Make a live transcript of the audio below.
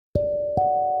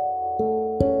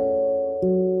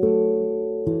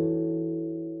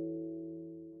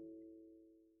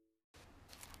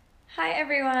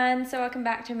everyone. So welcome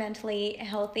back to Mentally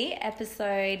Healthy,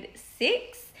 episode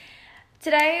 6.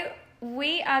 Today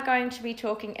we are going to be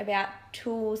talking about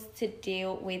tools to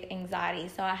deal with anxiety.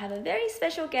 So I have a very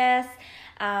special guest,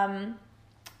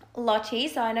 Lottie.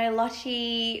 So I know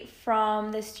Lottie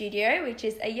from the studio, which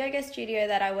is a yoga studio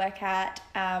that I work at.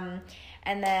 And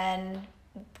then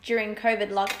during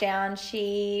COVID lockdown,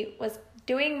 she was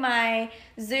doing my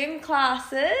Zoom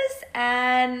classes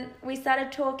and we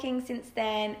started talking since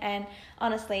then, and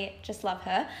honestly just love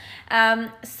her.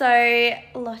 So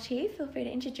Lottie, feel free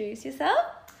to introduce yourself.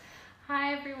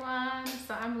 Hi everyone,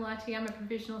 so I'm Lottie. I'm a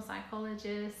provisional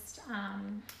psychologist.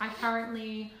 I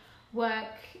currently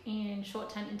work in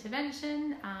short-term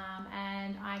intervention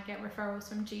and I get referrals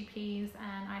from GPs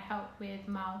and I help with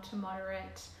mild to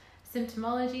moderate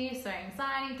symptomology, so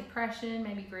anxiety, depression,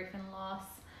 maybe grief and loss.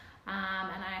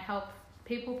 And I help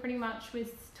people pretty much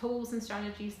with tools and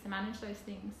strategies to manage those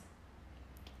things.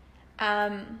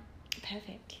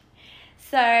 Perfect.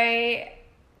 So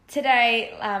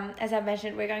today, as I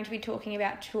mentioned, we're going to be talking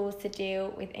about tools to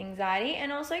deal with anxiety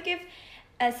and also give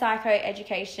a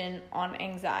psychoeducation on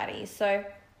anxiety. So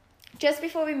just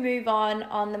before we move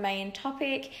on the main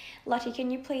topic, Lottie,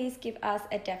 can you please give us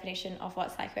a definition of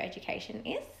what psychoeducation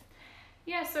is?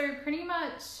 Yeah, so pretty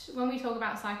much when we talk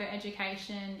about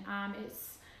psychoeducation,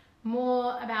 it's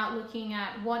more about looking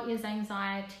at what is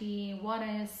anxiety, what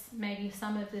is maybe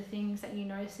some of the things that you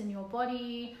notice in your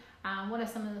body, what are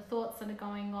some of the thoughts that are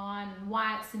going on, and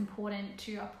why it's important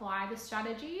to apply the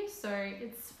strategies. So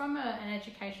it's from an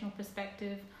educational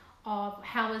perspective of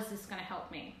how is this going to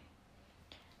help me.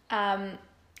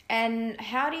 And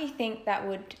how do you think that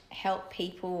would help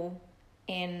people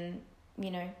in,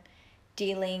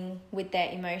 dealing with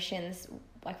their emotions?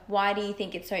 Like, why do you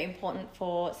think it's so important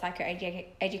for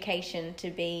psychoeducation to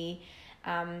be,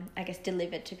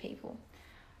 delivered to people?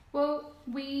 Well,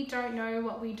 we don't know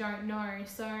what we don't know.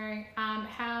 So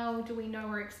how do we know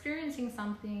we're experiencing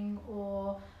something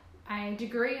or a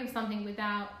degree of something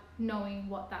without knowing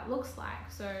what that looks like?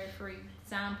 So for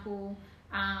example,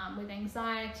 with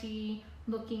anxiety,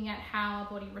 looking at how our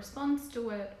body responds to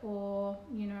it, or,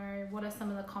 what are some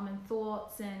of the common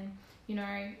thoughts, and,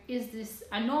 is this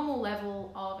a normal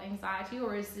level of anxiety,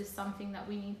 or is this something that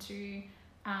we need to,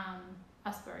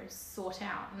 sort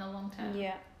out in the long term?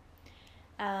 Yeah.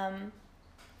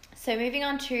 So moving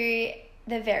on to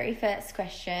the very first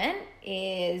question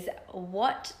is,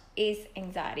 what is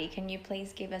anxiety? Can you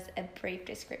please give us a brief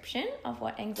description of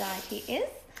what anxiety is?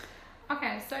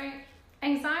 Okay, so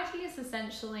anxiety is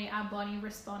essentially our body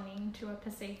responding to a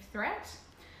perceived threat.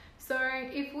 So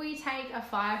if we take a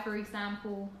fire, for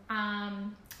example,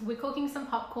 we're cooking some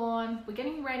popcorn, we're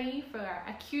getting ready for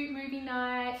a cute movie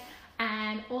night,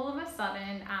 and all of a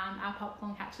sudden our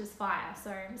popcorn catches fire.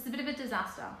 So it's a bit of a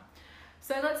disaster.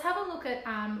 So let's have a look at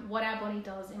what our body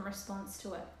does in response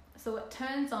to it. So it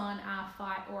turns on our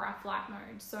fight or our flight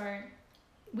mode. So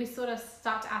we sort of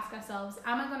start to ask ourselves,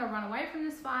 am I going to run away from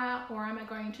this fire, or am I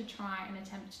going to try and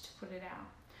attempt to put it out?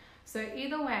 So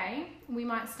either way, we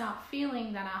might start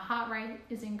feeling that our heart rate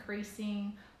is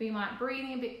increasing, we might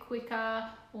breathing a bit quicker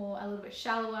or a little bit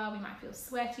shallower, we might feel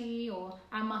sweaty, or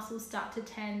our muscles start to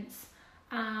tense.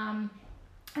 And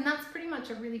that's pretty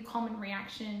much a really common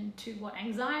reaction to what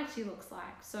anxiety looks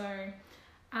like. So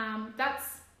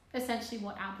that's essentially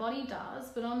what our body does.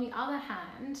 But on the other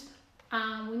hand,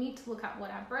 we need to look at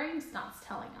what our brain starts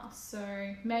telling us.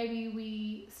 So maybe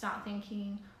we start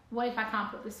thinking, what if I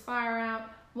can't put this fire out?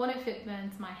 What if it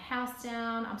burns my house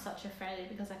down? I'm such a failure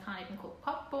because I can't even cook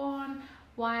popcorn.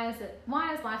 Why is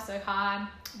life so hard?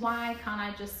 Why can't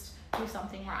I just do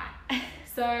something right?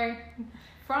 So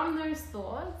from those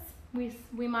thoughts,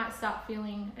 we might start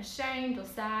feeling ashamed or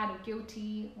sad or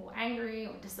guilty or angry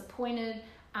or disappointed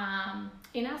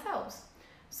in ourselves.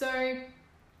 So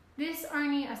this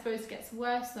only, I suppose, gets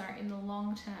worse though in the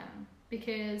long term,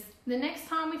 because the next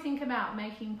time we think about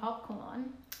making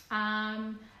popcorn,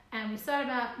 and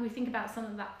we think about some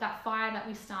of that fire that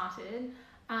we started,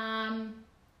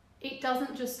 it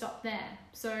doesn't just stop there.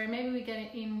 So maybe we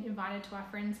get invited to our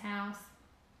friend's house,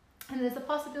 and there's a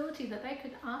possibility that they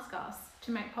could ask us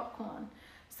to make popcorn.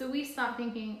 So we start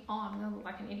thinking, I'm going to look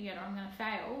like an idiot, or I'm going to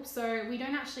fail. So we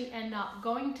don't actually end up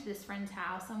going to this friend's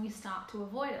house, and we start to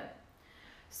avoid it.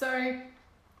 So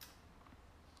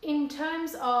in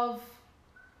terms of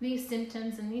these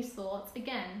symptoms and these thoughts,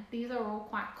 again, these are all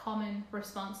quite common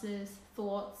responses,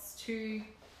 thoughts to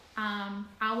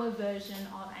our version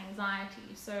of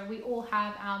anxiety. So we all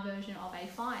have our version of a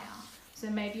fire. So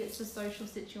maybe it's a social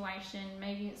situation,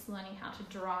 maybe it's learning how to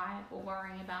drive or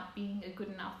worrying about being a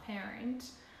good enough parent.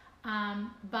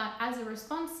 But as a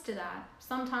response to that,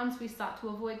 sometimes we start to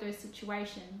avoid those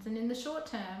situations, and in the short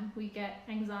term we get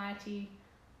anxiety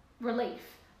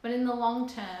relief, but in the long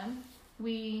term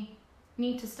we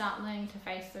need to start learning to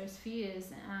face those fears,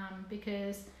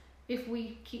 because if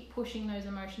we keep pushing those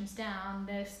emotions down,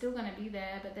 they're still going to be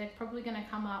there, but they're probably going to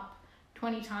come up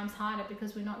 20 times harder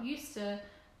because we're not used to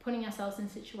putting ourselves in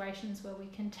situations where we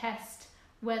can test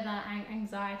whether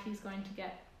anxiety is going to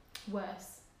get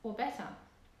worse or better.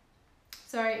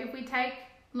 So if we take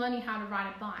learning how to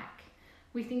ride a bike,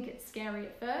 we think it's scary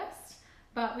at first,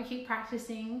 but we keep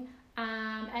practicing,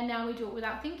 and now we do it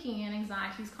without thinking, and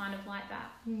anxiety is kind of like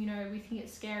that. You know, we think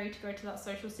it's scary to go to that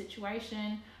social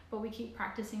situation, but we keep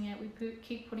practicing it, we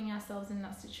keep putting ourselves in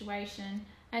that situation,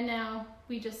 and now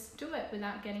we just do it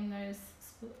without getting those,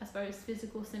 I suppose,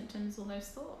 physical symptoms or those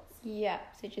thoughts. Yeah,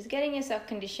 so just getting yourself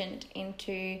conditioned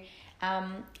into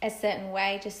a certain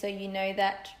way, just so you know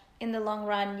that in the long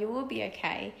run you will be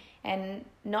okay, and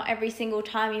not every single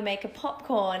time you make a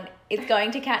popcorn it's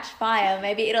going to catch fire.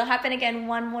 Maybe it'll happen again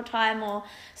one more time or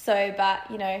so, but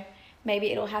you know,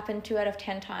 maybe it'll happen 2 out of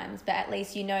 10 times, but at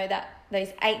least you know that those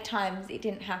 8 times it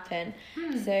didn't happen.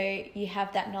 So you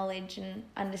have that knowledge and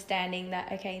understanding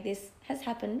that, okay, this has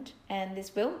happened and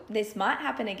this might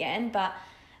happen again, but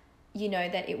you know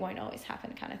that it won't always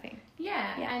happen, kind of thing.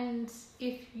 Yeah. And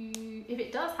if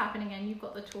it does happen again, you've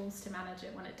got the tools to manage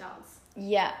it when it does.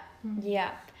 Yeah.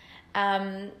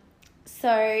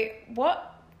 So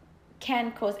what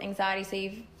can cause anxiety? So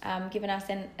you've given us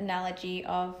an analogy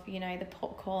of, you know, the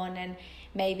popcorn, and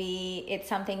maybe it's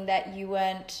something that you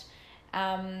weren't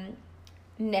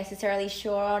necessarily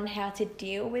sure on how to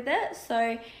deal with it.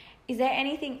 So is there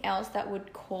anything else that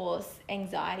would cause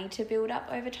anxiety to build up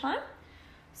over time?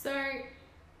 So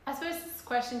I suppose this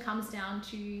question comes down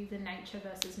to the nature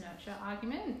versus nurture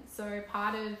argument. So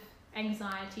part of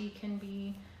anxiety can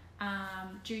be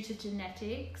due to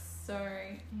genetics. So,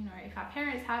 you know, if our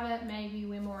parents have it, maybe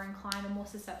we're more inclined and more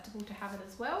susceptible to have it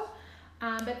as well.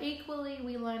 But equally,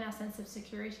 we learn our sense of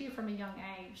security from a young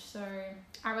age. So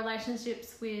our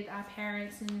relationships with our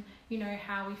parents and, you know,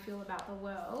 how we feel about the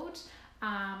world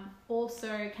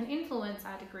also can influence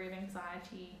our degree of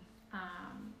anxiety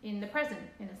in the present,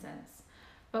 in a sense.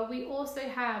 But we also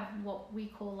have what we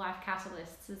call life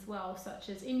catalysts as well, such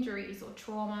as injuries or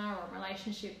trauma or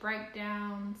relationship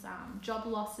breakdowns, job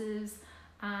losses,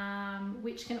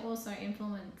 which can also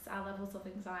influence our levels of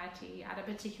anxiety at a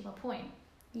particular point.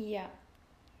 Yeah.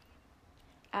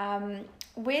 You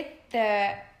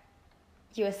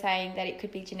were saying that it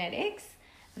could be genetics.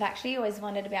 I've actually always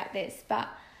wondered about this, but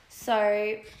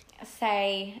so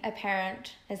say a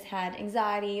parent has had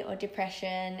anxiety or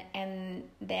depression, and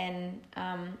then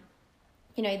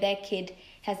you know, their kid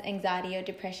has anxiety or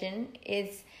depression.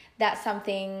 Is that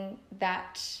something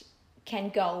that can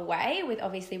go away with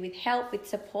help, with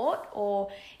support,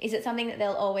 or is it something that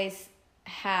they'll always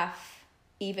have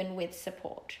even with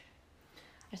support?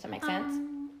 Does that make sense?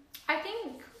 I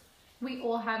think we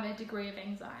all have a degree of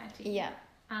anxiety. Yeah.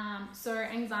 So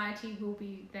anxiety will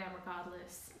be there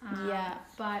regardless. Yeah.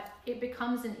 But it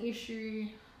becomes an issue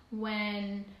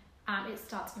when it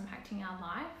starts impacting our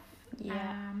life.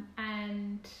 Yeah.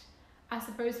 And I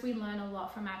suppose we learn a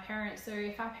lot from our parents. So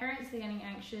if our parents are getting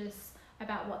anxious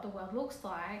about what the world looks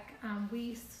like,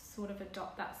 we sort of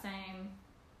adopt that same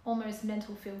almost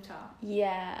mental filter.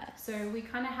 Yeah. So we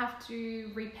kind of have to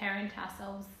reparent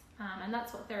ourselves, and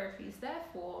that's what therapy is there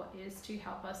for, is to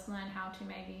help us learn how to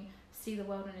maybe see the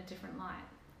world in a different light.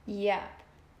 Yeah.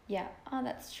 Oh,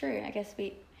 that's true. I guess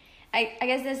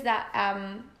there's that,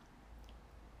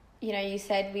 you know, you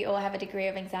said we all have a degree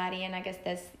of anxiety, and I guess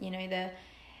there's, you know,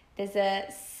 there's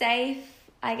a safe,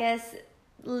 I guess,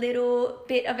 little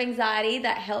bit of anxiety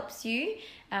that helps you.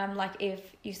 Like if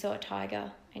you saw a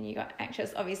tiger and you got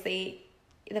anxious, obviously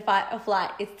the fight or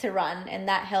flight is to run, and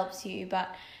that helps you,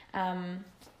 but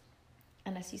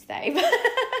unless you stay.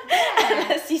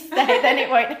 Unless you stay, then it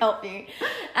won't help you.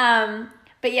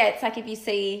 But yeah, it's like if you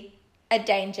see a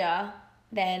danger,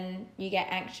 then you get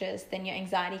anxious, then your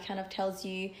anxiety kind of tells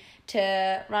you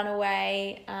to run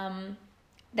away,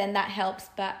 then that helps.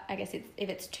 But I guess if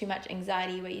it's too much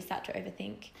anxiety where you start to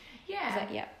overthink.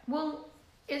 Yeah. Well,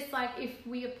 it's like if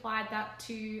we applied that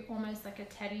to almost like a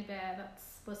teddy bear that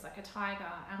was like a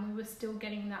tiger, and we were still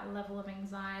getting that level of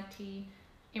anxiety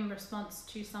in response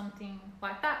to something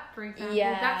like that, for example,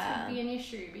 that would be an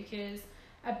issue, because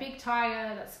a big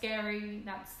tiger that's scary,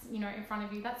 that's, you know, in front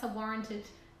of you, that's a warranted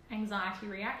anxiety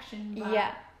reaction.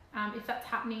 But if that's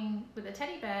happening with a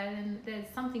teddy bear, then there's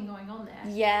something going on there.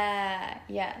 Yeah,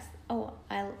 yes. Oh,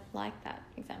 I like that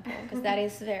example, because that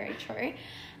is very true.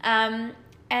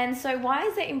 And so why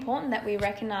is it important that we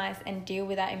recognize and deal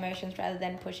with our emotions rather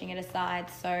than pushing it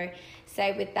aside? So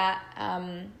say with that,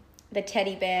 the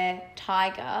teddy bear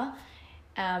tiger,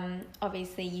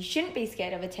 obviously you shouldn't be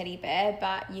scared of a teddy bear,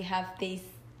 but you have this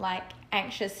like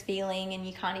anxious feeling and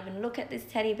you can't even look at this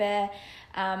teddy bear.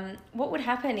 What would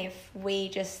happen if we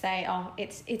just say, oh,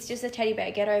 it's just a teddy bear,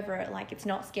 get over it, like it's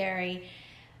not scary,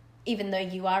 even though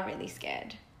you are really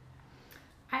scared?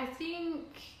 I think,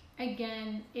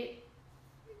 again, it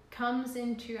comes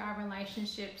into our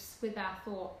relationships with our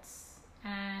thoughts.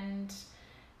 And,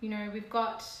 you know, we've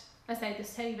got, let's say,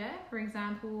 this teddy bear, for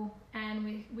example,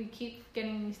 and we keep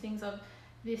getting these things of,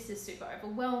 this is super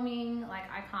overwhelming, like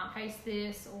I can't face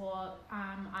this, or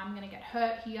I'm going to get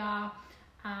hurt here.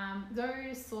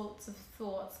 Those sorts of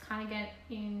thoughts kind of get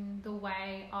in the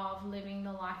way of living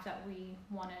the life that we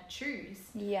want to choose.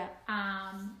 Yeah.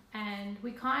 And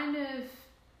we kind of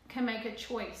can make a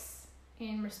choice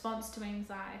in response to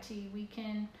anxiety. We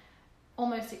can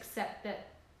almost accept that,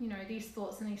 you know, these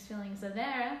thoughts and these feelings are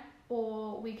there,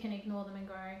 or we can ignore them and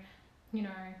go, you know,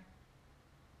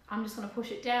 I'm just going to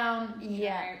push it down. You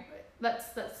know, let's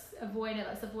avoid it.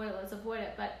 Let's avoid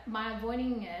it. But by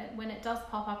avoiding it, when it does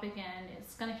pop up again,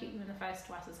 it's going to hit you in the face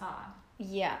twice as hard.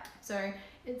 Yeah. So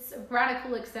it's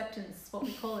radical acceptance, what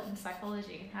we call it in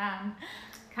psychology.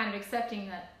 Kind of accepting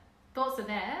that thoughts are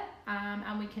there,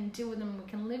 and we can deal with them, we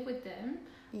can live with them.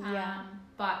 Yeah.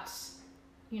 But,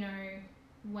 you know,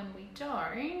 when we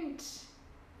don't,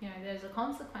 you know, there's a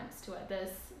consequence to it.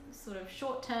 There's sort of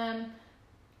short-term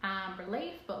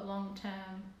relief, but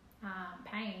long-term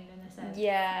pain in a sense.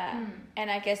 Yeah. And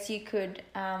I guess you could,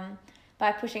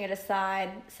 by pushing it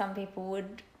aside, some people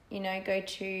would, you know, go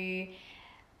to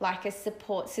like a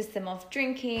support system of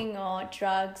drinking or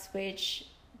drugs, which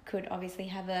could obviously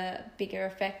have a bigger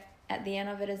effect at the end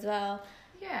of it as well.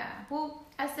 Yeah. Well,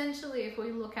 essentially, if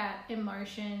we look at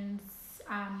emotions,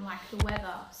 like the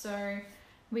weather, so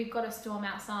we've got a storm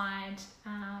outside,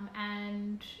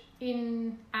 and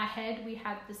in our head we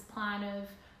had this plan of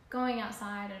going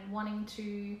outside and wanting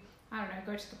to, I don't know,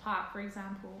 go to the park, for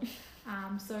example.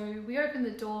 So we open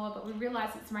the door, but we realize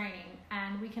it's raining,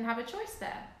 and we can have a choice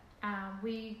there.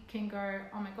 We can go,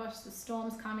 oh my gosh, the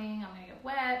storm's coming, I'm going to get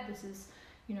wet, this is,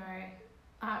 you know,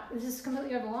 this is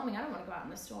completely overwhelming, I don't want to go out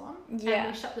in the storm. Yeah.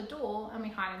 And we shut the door and we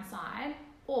hide inside.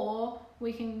 Or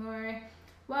we can go,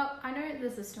 well, I know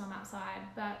there's a storm outside,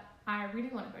 but I really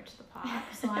want to go to the park,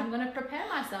 so I'm going to prepare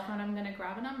myself, and I'm going to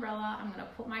grab an umbrella, I'm going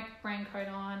to put my raincoat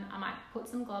on, I might put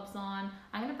some gloves on,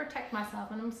 I'm going to protect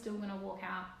myself, and I'm still going to walk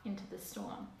out into the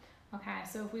storm. Okay,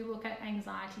 so if we look at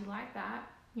anxiety like that,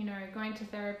 you know, going to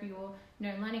therapy or, you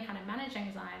know, learning how to manage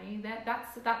anxiety,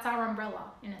 that's our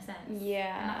umbrella in a sense.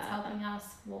 Yeah. And that's helping us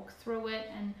walk through it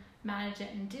and manage it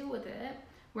and deal with it.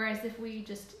 Whereas if we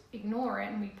just ignore it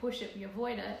and we push it, we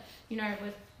avoid it, you know,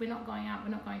 we're not going out, we're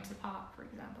not going to the park, for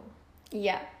example.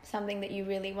 Yeah, something that you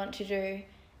really want to do,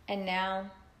 and now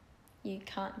you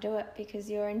can't do it because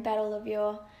you're in battle of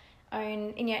your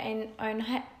own, in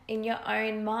your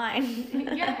own mind.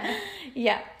 Yeah.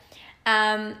 Yeah.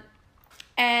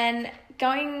 And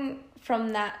going from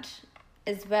that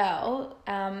as well,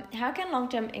 how can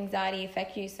long-term anxiety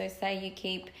affect you? So say you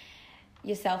keep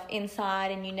yourself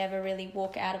inside and you never really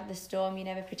walk out of the storm, you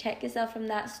never protect yourself from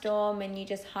that storm, and you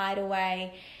just hide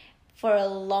away for a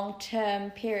long-term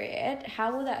period.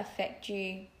 How will that affect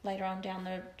you later on down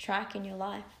the track in your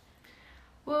life?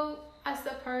 Well, I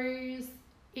suppose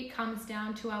it comes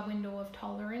down to our window of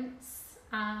tolerance.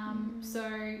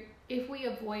 So if we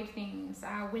avoid things,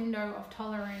 our window of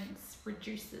tolerance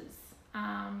reduces,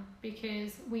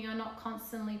 because we are not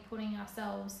constantly putting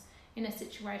ourselves in a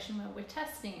situation where we're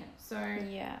testing it. So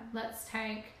yeah, let's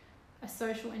take a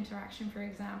social interaction, for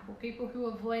example. People who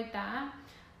avoid that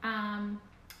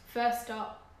first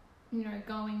stop, you know,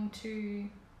 going to,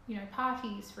 you know,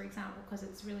 parties, for example, because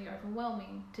it's really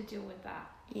overwhelming to deal with that.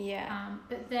 Yeah.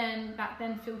 But then that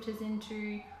then filters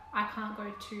into, I can't go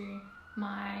to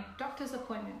my doctor's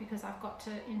appointment because I've got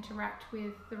to interact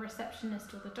with the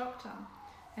receptionist or the doctor.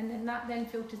 And then that then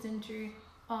filters into,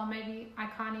 oh, maybe I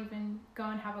can't even go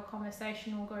and have a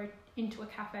conversation or go into a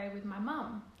cafe with my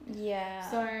mum. Yeah.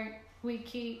 So we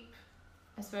keep,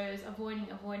 I suppose, avoiding,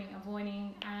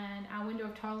 and our window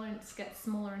of tolerance gets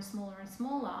smaller and smaller and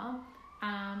smaller.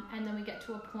 And then we get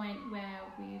to a point where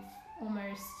we've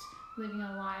almost living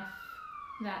a life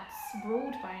that's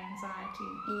ruled by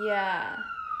anxiety. Yeah.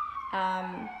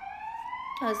 I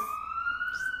was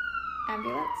just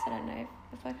ambulance. I don't know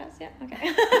if I cuss yet.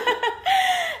 Okay.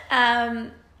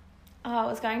 I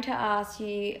was going to ask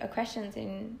you a questions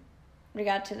in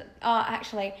regard to.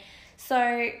 Actually,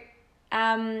 so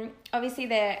obviously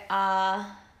there are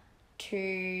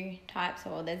two types,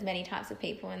 or there's many types of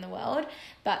people in the world,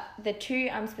 but the two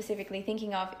I'm specifically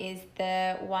thinking of is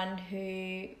the one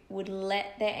who would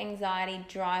let their anxiety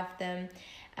drive them,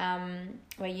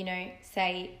 where,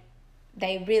 say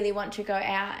they really want to go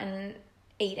out and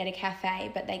eat at a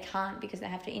cafe, but they can't because they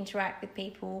have to interact with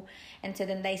people, and so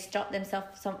then they stop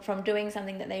themselves from doing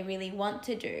something that they really want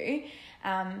to do,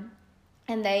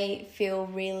 and they feel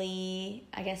really,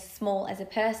 I guess, small as a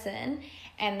person.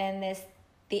 And then there's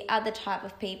the other type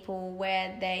of people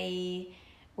where they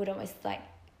would almost like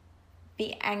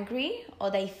be angry,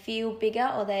 or they feel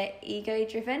bigger, or they're ego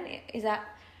driven. Is that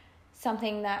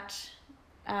something that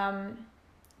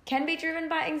can be driven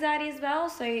by anxiety as well?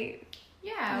 So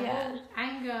well,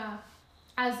 anger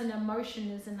as an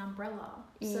emotion is an umbrella.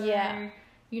 So,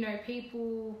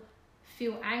 people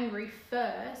feel angry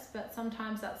first, but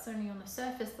sometimes that's only on the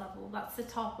surface level. That's the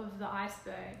top of the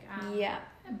iceberg.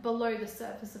 Below the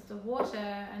surface of the water,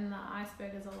 and the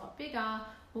iceberg is a lot bigger.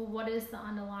 Well, what is the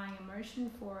underlying emotion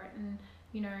for it? And,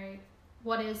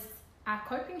 what is our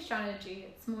coping strategy?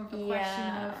 It's more of a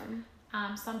question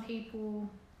of some people,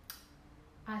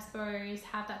 I suppose,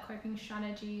 have that coping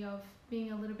strategy of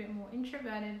being a little bit more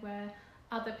introverted, where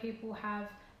other people have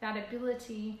that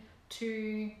ability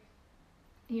to,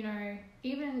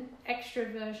 even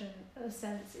extroversion, in a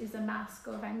sense, is a mask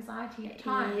of anxiety at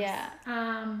times.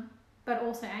 But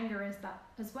also anger is that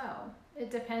as well.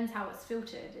 It depends how it's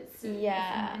filtered. It's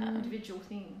an individual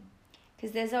thing.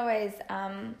 Because there's always,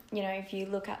 if you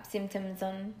look up symptoms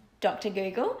on Dr.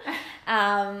 Google,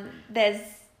 there's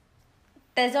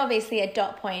obviously a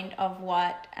dot point of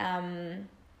what,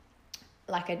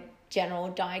 like a general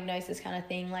diagnosis kind of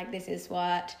thing. Like, this is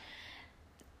what,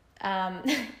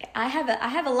 I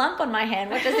have a lump on my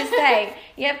hand. What does it say?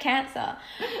 You have cancer.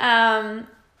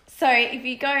 So if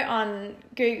you go on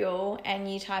Google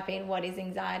and you type in what is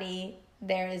anxiety,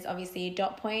 there is obviously a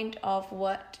dot point of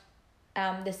what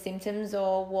the symptoms,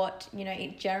 or what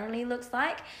it generally looks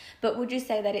like. But would you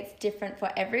say that it's different for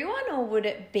everyone, or would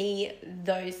it be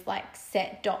those like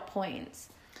set dot points?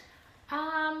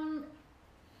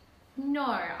 No,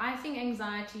 I think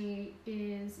anxiety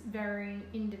is very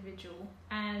individual,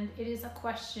 and it is a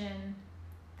question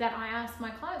that I ask my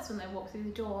clients when they walk through the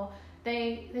door.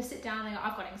 They sit down and they go,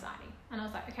 I've got anxiety. And I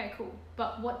was like, okay, cool.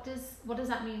 But what does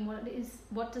that mean?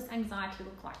 What does anxiety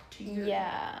look like to you?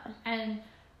 Yeah. And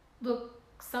look,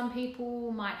 some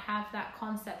people might have that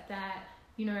concept that,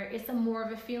 it's a more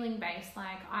of a feeling base.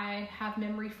 Like, I have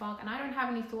memory fog and I don't have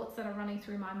any thoughts that are running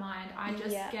through my mind. I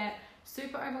just get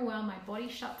super overwhelmed. My body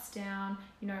shuts down.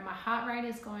 My heart rate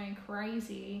is going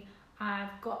crazy. I'm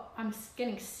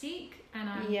getting sick, and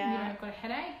I've got a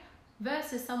headache.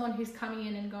 Versus someone who's coming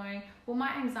in and going, well,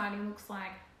 my anxiety looks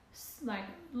like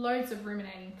loads of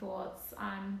ruminating thoughts.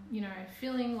 I'm,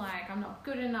 feeling like I'm not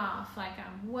good enough, like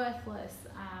I'm worthless,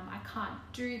 I can't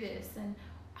do this, and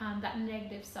that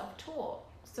negative self-talk.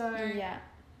 So,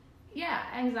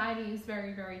 anxiety is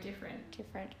very, very different.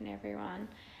 Different in everyone.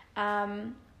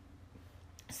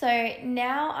 So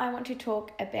now I want to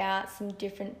talk about some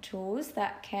different tools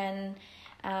that can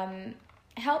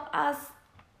help us,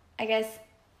 I guess,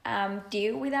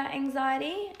 deal with our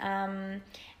anxiety,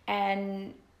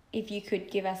 and if you could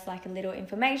give us like a little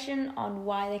information on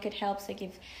why they could help, so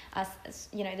give us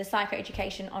the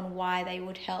psychoeducation on why they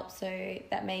would help, so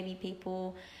that maybe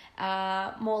people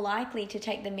are more likely to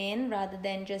take them in, rather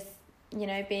than just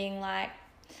being like,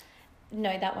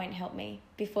 no, that won't help me,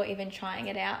 before even trying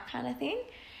it out, kind of thing.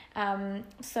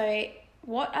 So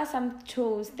what are some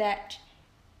tools that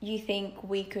you think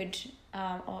we could,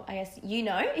 or I guess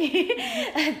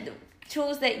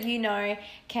tools that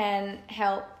can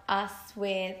help us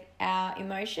with our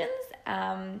emotions,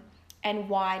 and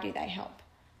why do they help?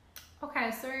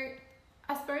 Okay, so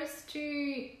I suppose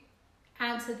to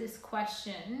answer this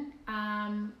question,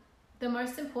 the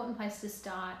most important place to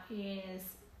start is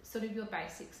sort of your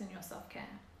basics and your self-care.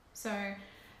 So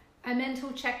a mental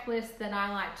checklist that I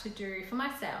like to do for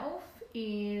myself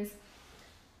is,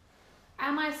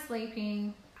 am I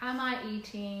sleeping? Am I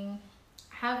eating?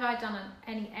 Have I done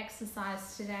any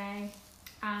exercise today?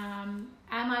 Am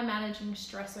I managing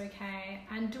stress okay?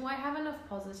 And do I have enough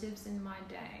positives in my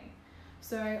day?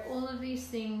 So all of these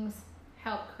things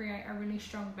help create a really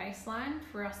strong baseline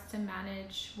for us to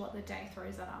manage what the day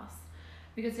throws at us.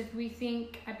 Because if we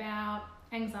think about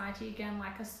anxiety again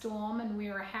like a storm, and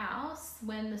we're a house,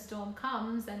 when the storm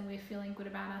comes and we're feeling good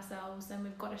about ourselves and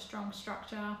we've got a strong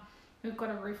structure, we've got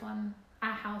a roof on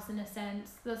our house in a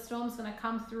sense, the storm's going to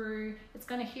come through, it's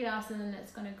going to hit us, and then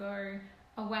it's going to go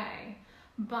away.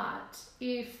 But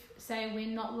if, say, we're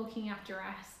not looking after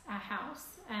our house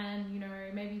and, you know,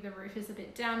 maybe the roof is a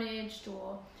bit damaged,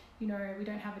 or, you know, we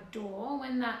don't have a door,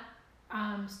 when that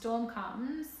storm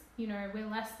comes, you know, we're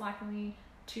less likely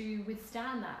to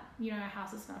withstand that. You know, our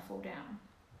house is going to fall down.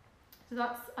 So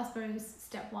that's, I suppose,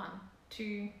 step one to,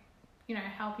 you know,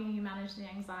 helping you manage the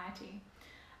anxiety.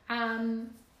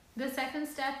 The second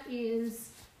step is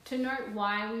to note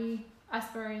why we, I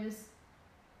suppose,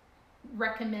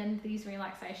 recommend these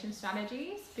relaxation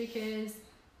strategies. Because,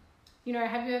 you know,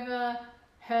 have you ever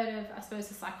heard of, I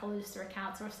suppose, a psychologist or a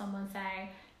counselor or someone say,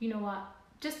 you know what,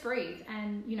 just breathe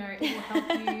and, you know, it will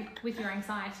help you with your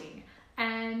anxiety.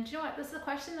 And you know what, this is a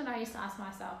question that I used to ask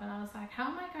myself, and I was like, how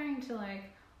am I going to like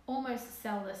almost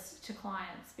sell this to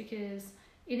clients? Because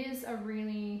it is a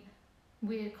really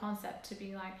weird concept to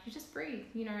be like, you just breathe,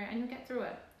 you know, and you'll get through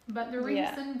it. But the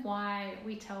reason why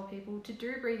we tell people to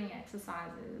do breathing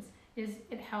exercises is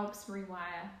it helps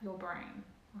rewire your brain,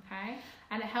 okay?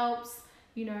 And it helps,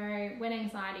 you know, when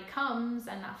anxiety comes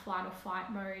and that flight or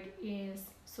fight mode is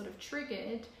sort of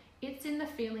triggered, it's in the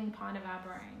feeling part of our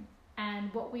brain.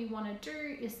 And what we want to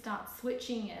do is start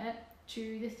switching it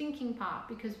to the thinking part,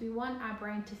 because we want our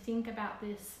brain to think about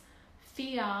this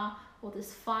fear or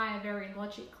this fire very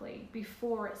logically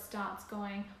before it starts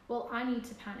going, well, I need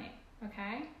to panic,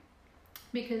 okay?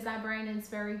 Because our brain is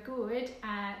very good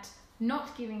at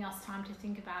not giving us time to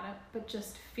think about it, but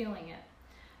just feeling it.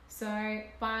 So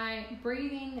by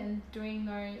breathing and doing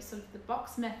those sort of the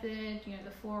box method, you know,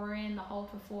 the 4 in, the hold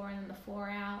for 4 in, and the 4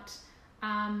 out,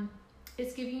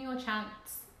 it's giving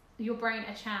your brain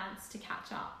a chance to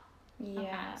catch up. Yeah.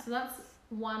 Okay? So that's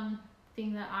one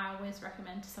thing that I always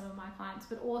recommend to some of my clients,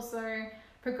 but also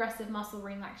progressive muscle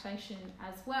relaxation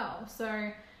as well.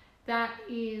 So that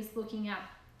is looking at,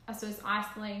 I suppose,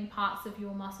 isolating parts of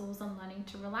your muscles and learning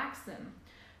to relax them.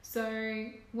 So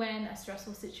when a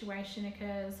stressful situation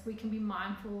occurs, we can be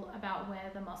mindful about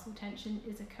where the muscle tension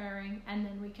is occurring, and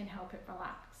then we can help it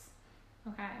relax.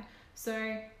 Okay,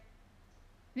 so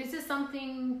this is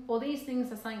something, or these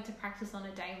things are something to practice on the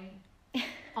daily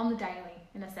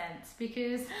in a sense,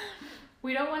 because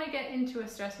we don't want to get into a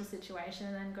stressful situation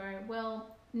and then go, well,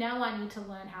 now I need to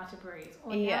learn how to breathe,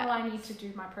 or now I need to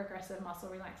do my progressive muscle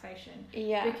relaxation.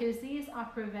 Because these are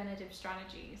preventative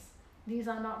strategies. These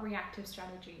are not reactive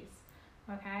strategies.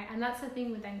 Okay, and that's the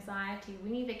thing with anxiety.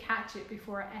 We need to catch it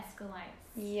before it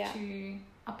escalates to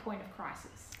a point of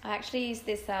crisis. I actually used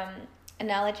this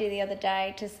analogy the other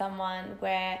day to someone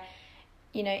where,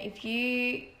 you know, if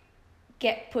you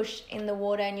get pushed in the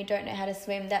water and you don't know how to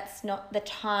swim, that's not the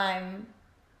time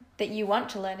that you want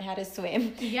to learn how to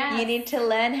swim. Yes. You need to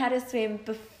learn how to swim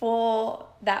before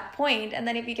that point, and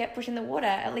then if you get pushed in the water,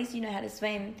 at least you know how to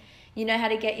swim. You know how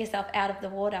to get yourself out of the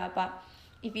water. But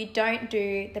if you don't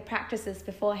do the practices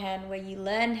beforehand where you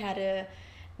learn how to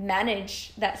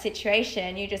manage that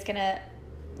situation, you're just going to,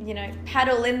 you know,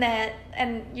 paddle in there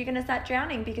and you're going to start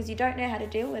drowning because you don't know how to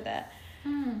deal with it.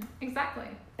 Exactly.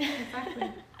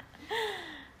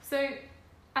 So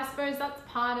I suppose that's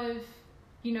part of,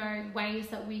 you know, ways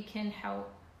that we can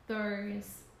help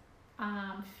those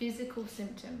physical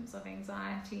symptoms of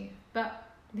anxiety. But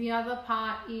the other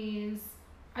part is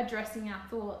addressing our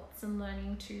thoughts and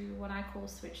learning to, what I call,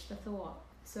 switch the thought.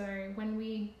 So when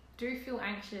we do feel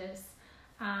anxious,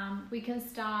 we can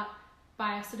start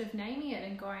by sort of naming it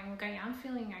and going, okay, I'm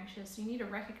feeling anxious. You need to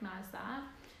recognize that.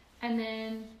 And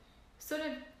then sort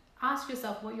of ask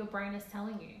yourself what your brain is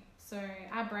telling you. So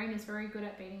our brain is very good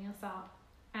at beating us up.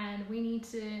 And we need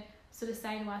to sort of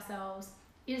say to ourselves,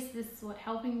 is this what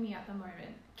helping me at the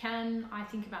moment? Can I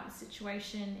think about the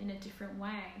situation in a different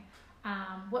way?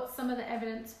 What's some of the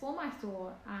evidence for my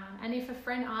thought? And if a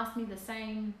friend asked me the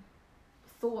same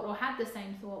thought or had the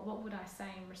same thought, what would I say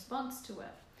in response to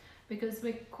it? Because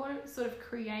we're sort of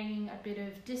creating a bit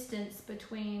of distance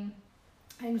between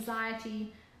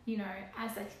anxiety, you know,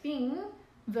 as a thing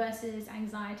versus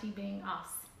anxiety being us.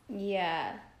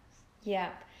 Yeah.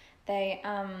 They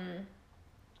and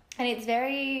it's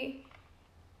very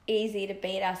easy to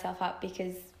beat ourselves up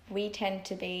because we tend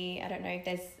to be, I don't know if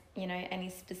there's, you know, any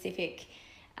specific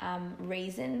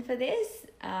reason for this,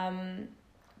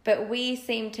 but we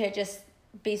seem to just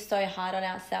be so hard on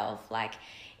ourselves. Like,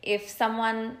 if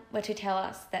someone were to tell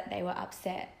us that they were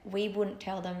upset, we wouldn't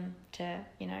tell them to,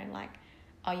 you know, like,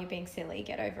 oh, you're being silly,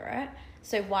 get over it.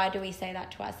 So why do we say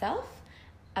that to ourselves?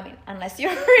 I mean, unless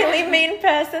you're a really mean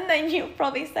person, then you'll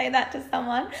probably say that to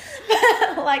someone.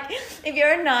 But like, if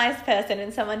you're a nice person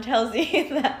and someone tells you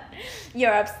that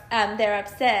they're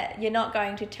upset, you're not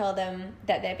going to tell them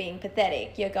that they're being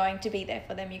pathetic. You're going to be there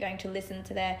for them. You're going to listen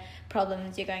to their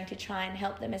problems. You're going to try and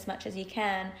help them as much as you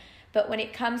can. But when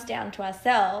it comes down to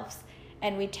ourselves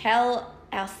and we tell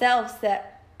ourselves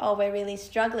that, oh, we're really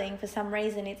struggling for some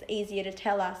reason, it's easier to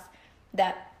tell us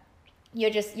that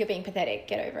you're being pathetic,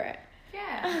 get over it.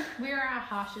 Yeah, we're our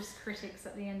harshest critics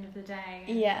at the end of the day.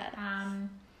 Yeah.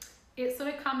 It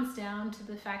sort of comes down to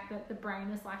the fact that the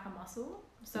brain is like a muscle.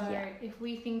 So if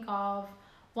we think of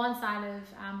one side of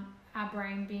our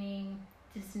brain being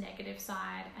this negative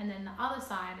side, and then the other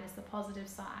side is the positive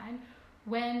side,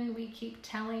 when we keep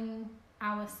telling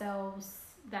ourselves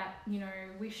that, you know,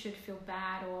 we should feel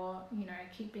bad or, you know,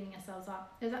 keep beating ourselves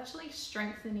up, is actually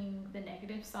strengthening the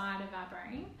negative side of our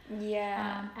brain.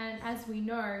 Yeah. And as we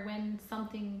know, when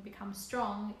something becomes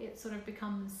strong, it sort of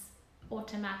becomes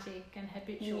automatic and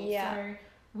habitual. Yeah. So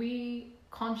we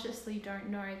consciously don't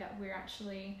know that we're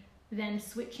actually then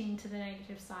switching to the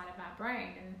negative side of our brain.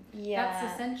 And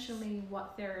that's essentially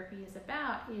what therapy is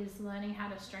about, is learning how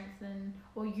to strengthen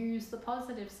or use the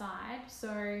positive side,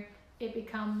 so it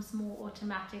becomes more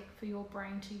automatic for your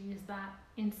brain to use that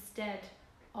instead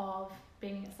of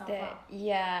beating itself up.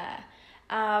 Yeah.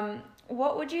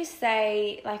 What would you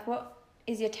say, like, what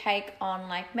is your take on,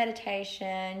 like,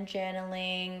 meditation,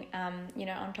 journaling, you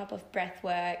know, on top of breath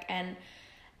work and,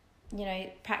 you know,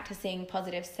 practicing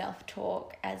positive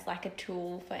self-talk as like a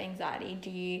tool for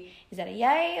anxiety? Is that a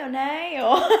yay or nay?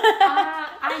 Or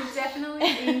I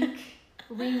definitely think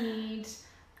we need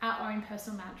our own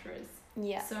personal mantras.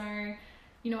 Yeah. So,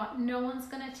 you know what, no one's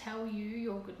going to tell you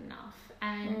you're good enough,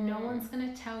 and no one's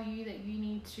going to tell you that you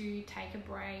need to take a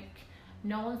break.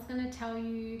 No one's going to tell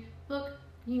you, look,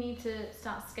 you need to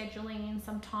start scheduling in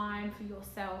some time for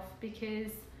yourself,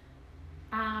 because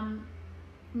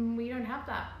we don't have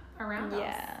that around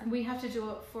us. We have to do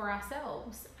it for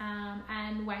ourselves.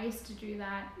 And ways to do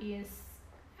that is,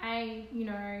 you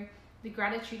know, the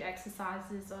gratitude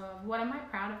exercises of what am I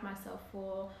proud of myself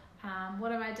for?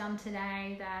 What have I done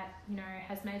today that, you know,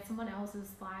 has made someone else's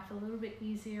life a little bit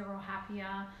easier or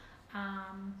happier?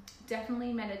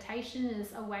 Definitely meditation is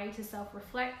a way to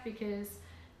self-reflect, because,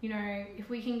 you know, if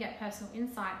we can get personal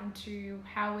insight into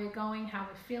how we're going, how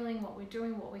we're feeling, what we're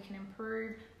doing, what we can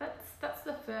improve, that's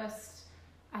the first,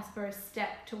 I suppose,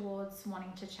 step towards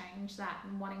wanting to change that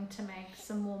and wanting to make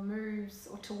some more moves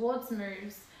or towards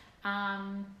moves,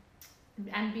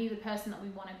 and be the person that we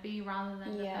want to be, rather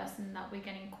than the person that we're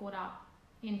getting caught up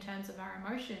in terms of our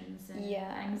emotions and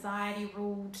anxiety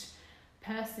ruled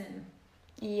person.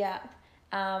 Yeah.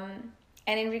 And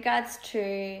in regards to,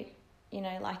 you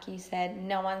know, like you said,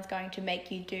 no one's going to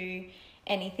make you do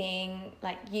anything.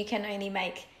 Like, you can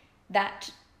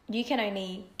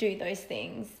only do those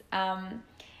things.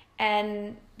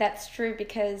 And that's true,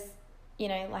 because, you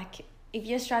know, like, if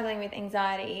you're struggling with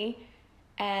anxiety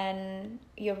and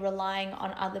you're relying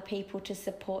on other people to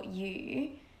support you,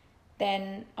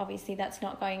 then obviously that's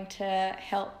not going to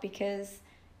help, because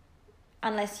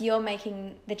unless you're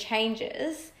making the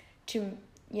changes to,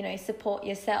 you know, support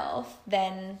yourself,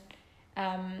 then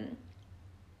and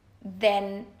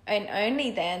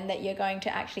only then that you're going to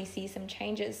actually see some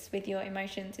changes with your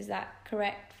emotions. Is that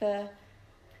correct for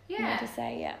me to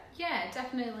say? Yeah,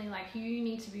 definitely. Like, you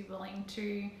need to be willing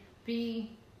to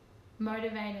be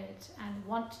motivated and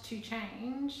want to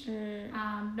change.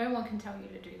 No one can tell you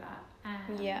to do that,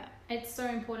 and it's so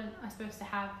important, I suppose, to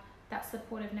have that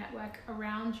supportive network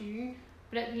around you.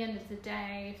 But at the end of the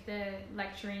day, if they're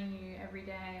lecturing you every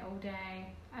day, all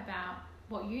day, about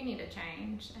what you need to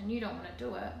change and you don't want to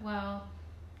do it, well,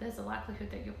 there's a likelihood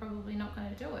that you're probably not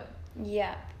going to do it.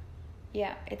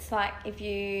 Yeah, it's like if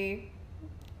you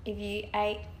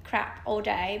ate crap all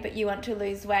day but you want to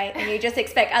lose weight and you just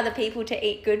expect other people to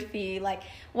eat good for you, like,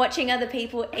 watching other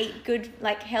people eat good,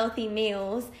 like, healthy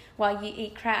meals while you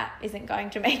eat crap isn't going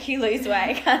to make you lose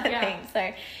weight, kind of thing.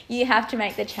 So you have to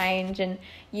make the change, and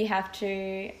you have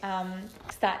to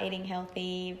start eating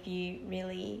healthy if you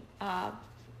really are,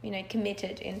 you know,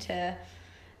 committed into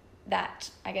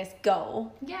that, I guess,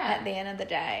 goal at the end of the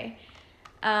day.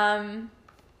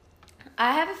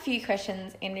 I have a few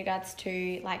questions in regards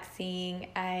to, like, seeing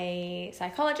a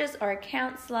psychologist or a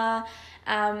counsellor.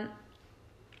 I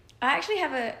actually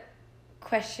have a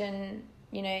question,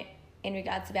 you know, in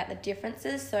regards about the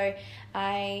differences. So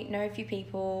I know a few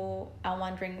people are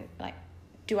wondering, like,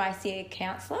 do I see a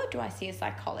counsellor? Do I see a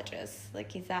psychologist?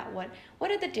 Like, is that what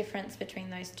are the difference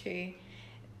between those two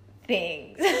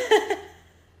things?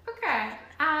 Okay.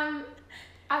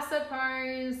 I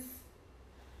suppose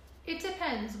it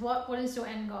depends. What is your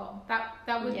end goal?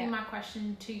 That would be my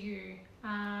question to you.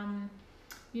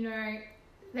 You know,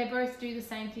 they both do the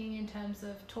same thing in terms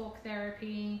of talk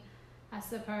therapy. I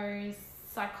suppose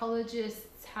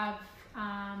psychologists have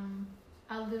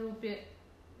a little bit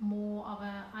more of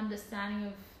an understanding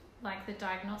of like the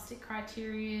diagnostic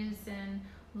criterias and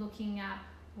looking at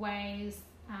ways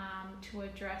to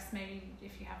address maybe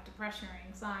if you have depression or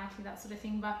anxiety, that sort of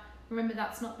thing. But remember,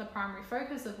 that's not the primary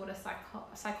focus of what a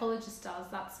psychologist does.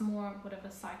 That's more what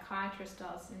a psychiatrist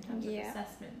does in terms of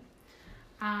assessment.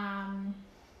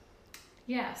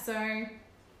 So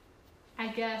I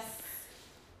guess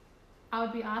I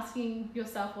would be asking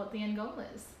yourself what the end goal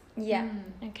is.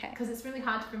 Okay. Because it's really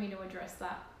hard for me to address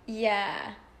that.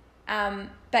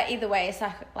 But either way, it's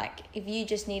like if you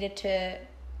just needed to,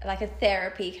 like a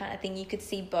therapy kind of thing, you could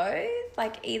see both,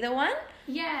 like either one.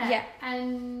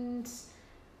 And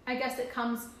I guess it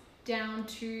comes down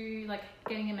to like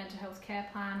getting a mental health care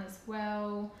plan as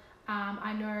well.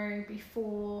 I know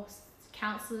before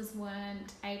counsellors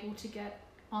weren't able to get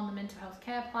on the mental health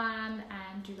care plan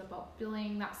and do the bulk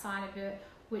billing, that side of it,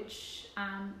 which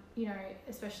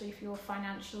especially if you're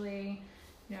financially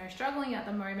struggling at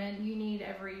the moment, you need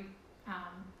every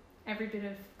bit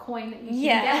of coin that you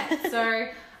can get. So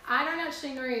I don't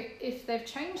actually know if they've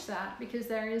changed that, because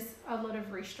there is a lot of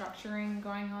restructuring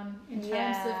going on in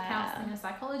terms of counselling and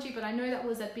psychology, but I know that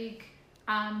was a big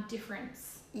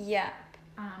difference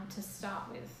to start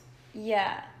with.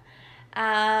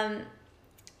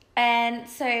 And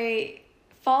so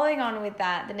following on with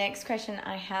that, the next question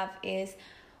I have is,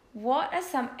 what are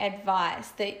some advice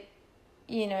that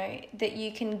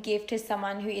you can give to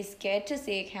someone who is scared to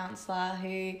see a counsellor,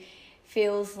 who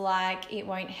feels like it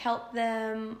won't help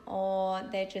them, or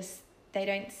they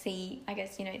don't see, I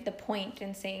guess, the point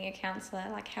in seeing a counsellor?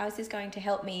 Like, how is this going to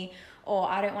help me? Or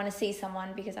I don't want to see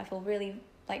someone because I feel really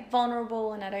like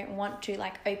vulnerable and I don't want to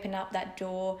like open up that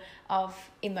door of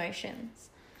emotions.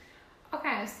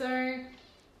 Okay, so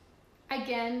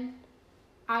again,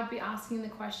 I'd be asking the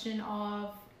question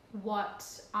of, what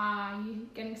are you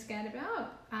getting scared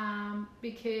about?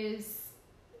 Because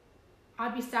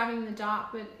I'd be stabbing in the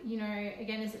dark, but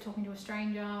again, is it talking to a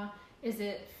stranger? Is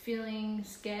it feeling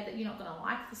scared that you're not going to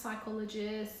like the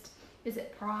psychologist? Is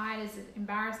it pride? Is it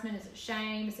embarrassment? Is it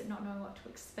shame? Is it not knowing what to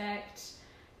expect?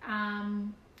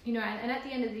 And at the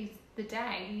end of the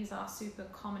day, these are super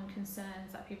common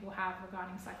concerns that people have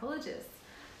regarding psychologists.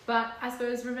 But I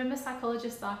suppose, remember,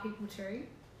 psychologists are people too,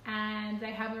 and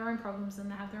they have their own problems and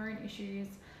they have their own issues.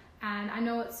 And I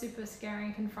know it's super scary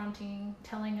and confronting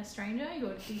telling a stranger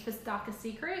your deepest, darkest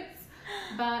secrets,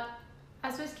 but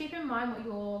I suppose keep in mind what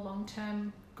your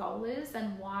long-term goal is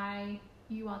and why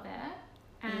you are there.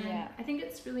 And I think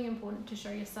it's really important to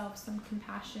show yourself some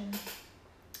compassion.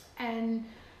 And,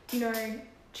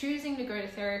 choosing to go to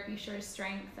therapy shows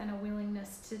strength and a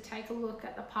willingness to take a look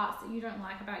at the parts that you don't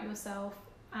like about yourself,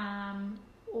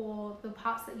 or the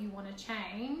parts that you want to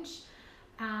change,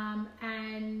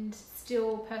 and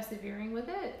still persevering with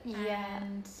it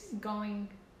and going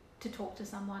to talk to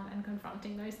someone and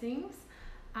confronting those things.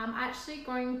 I'm actually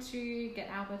going to get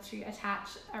Albert to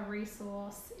attach a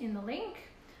resource in the link,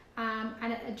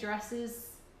 and it addresses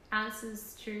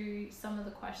answers to some of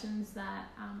the questions that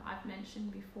I've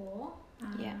mentioned before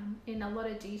in a lot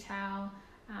of detail,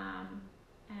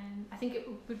 and I think it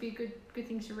would be a good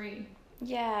thing to read.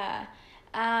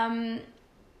 And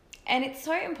it's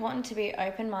so important to be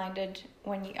open-minded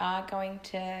when you are going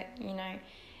to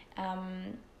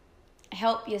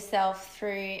help yourself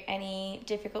through any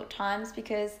difficult times,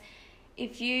 because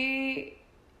if you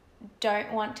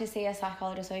don't want to see a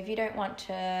psychologist, or if you don't want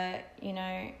to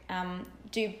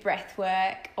do breath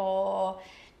work or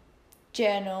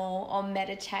journal or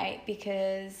meditate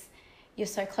because you're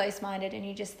so close-minded and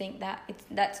you just think that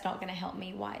that's not going to help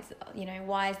me, why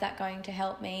is that going to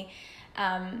help me?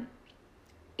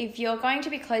 If you're going to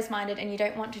be close-minded and you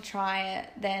don't want to try it,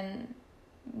 then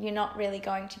you're not really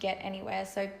going to get anywhere.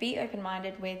 So be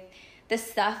open-minded with the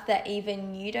stuff that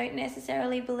even you don't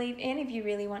necessarily believe in, if you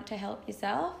really want to help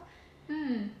yourself.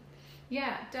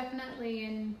 Yeah, definitely.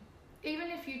 And even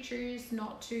if you choose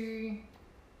not to,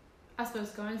 I suppose,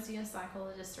 go and see a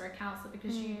psychologist or a counsellor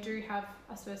because you do have,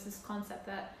 I suppose, this concept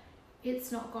that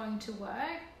it's not going to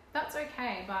work, that's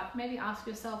okay. But maybe ask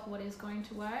yourself what is going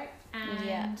to work,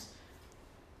 and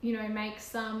make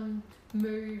some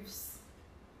moves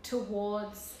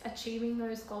towards achieving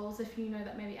those goals. If you know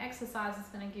that maybe exercise is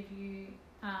going to give you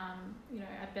a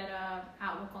better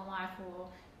outlook on life, or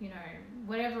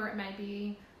whatever it may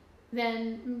be,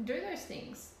 then do those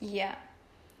things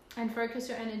and focus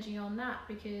your energy on that.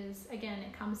 Because again,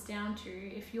 it comes down to,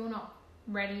 if you're not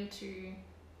ready to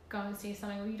go and see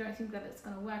something, or you don't think that it's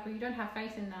going to work, or you don't have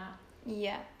faith in that,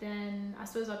 then I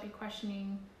suppose I'd be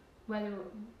questioning whether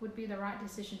it would be the right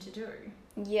decision to do.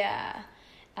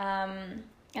 And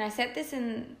I said this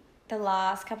in the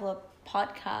last couple of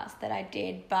podcasts that I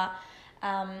did, but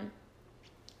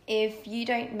if you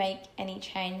don't make any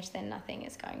change, then nothing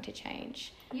is going to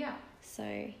change. Yeah. So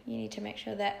you need to make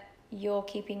sure that you're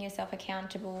keeping yourself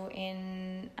accountable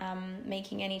in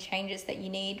making any changes that you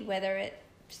need, whether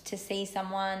it's to see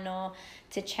someone or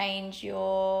to change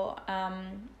your,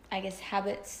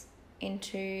 habits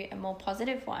into a more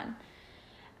positive one.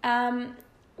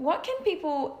 What can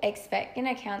people expect in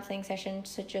a counselling session?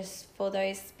 So just for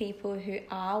those people who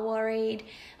are worried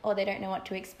or they don't know what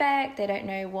to expect, they don't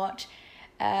know what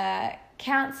a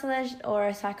counsellor or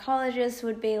a psychologist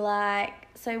would be like.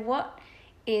 So what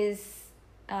is,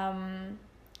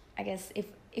 if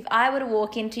I were to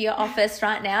walk into your office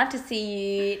right now to see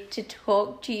you, to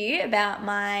talk to you about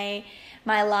my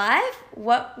life,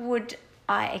 what would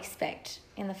I expect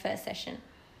in the first session?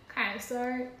 Okay,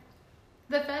 so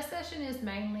the first session is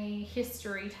mainly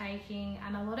history taking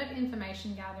and a lot of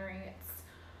information gathering. It's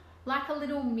like a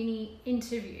little mini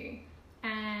interview,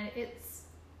 and it's,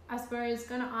 I suppose,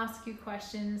 going to ask you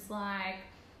questions like,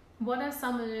 what are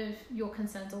some of your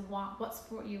concerns, or what's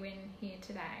brought you in here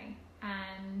today,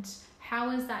 and how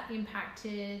has that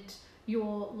impacted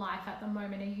your life at the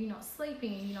moment? Are you not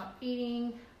sleeping? Are you not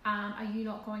eating? Are you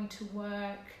not going to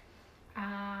work?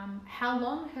 How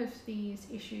long have these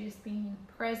issues been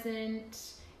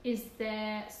present? Is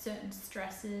there certain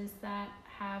stresses that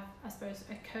have, I suppose,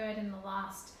 occurred in the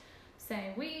last,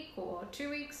 say, week or 2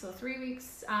 weeks or 3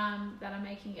 weeks that are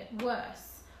making it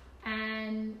worse?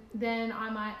 And then I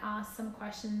might ask some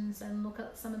questions and look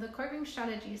at some of the coping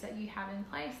strategies that you have in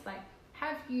place. Like,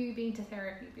 have you been to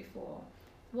therapy before?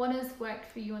 What has worked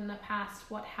for you in the past?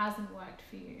 What hasn't worked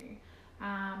for you?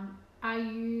 Are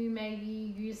you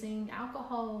maybe using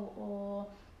alcohol or,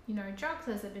 drugs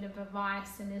as a bit of a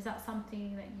vice? And is that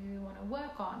something that you want to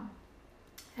work on?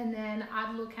 And then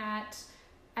I'd look at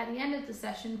the end of the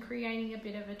session, creating a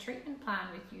bit of a treatment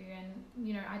plan with you and,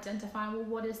 identify, well,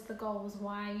 what is the goals?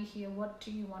 Why are you here? What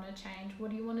do you want to change?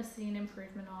 What do you want to see an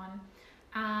improvement on?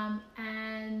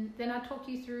 And then I talk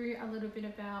you through a little bit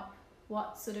about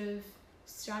what sort of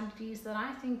strategies that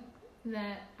I think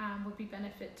that would be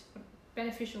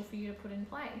beneficial for you to put in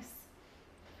place.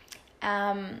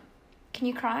 Can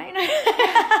you cry?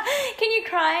 Can you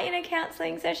cry in a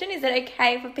counselling session? Is it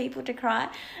okay for people to cry?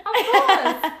 Of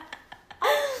course.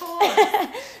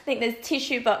 I think there's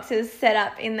tissue boxes set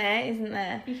up in there, isn't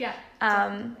there? Yeah,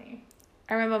 definitely.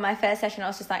 I remember my first session, I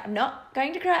was just like, I'm not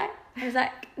going to cry. I was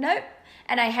like, nope.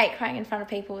 And I hate crying in front of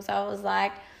people, so I was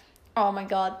like, oh my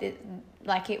God,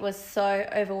 it was so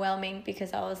overwhelming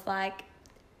because I was like,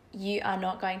 you are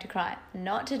not going to cry,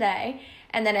 not today.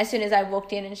 And then as soon as I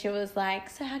walked in and she was like,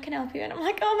 so how can I help you? And I'm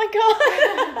like, oh my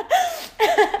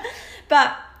God.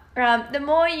 But the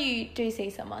more you do see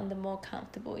someone, the more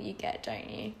comfortable you get, don't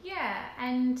you? Yeah,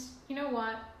 and you know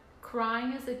what?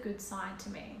 Crying is a good sign to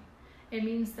me. It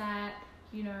means that,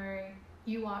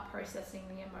 you are processing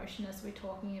the emotion as we're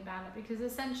talking about it, because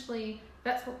essentially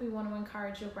that's what we want to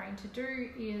encourage your brain to do,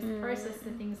 is process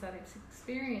the things that it's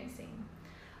experiencing.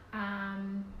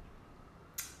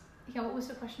 What was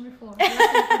the question before?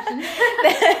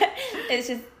 It's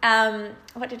just,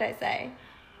 what did I say?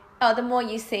 Oh, the more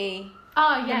you see,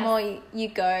 the more you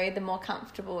go, the more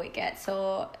comfortable it gets,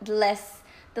 or the less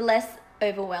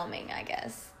overwhelming, I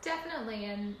guess. Definitely,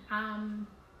 and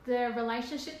the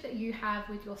relationship that you have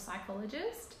with your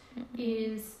psychologist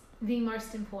is the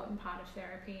most important part of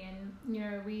therapy. And,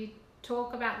 we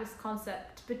talk about this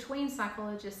concept between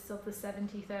psychologists of the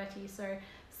 70-30. So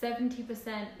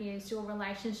 70% is your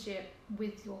relationship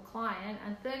with your client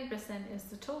and 30% is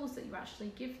the tools that you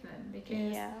actually give them.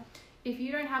 Because if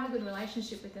you don't have a good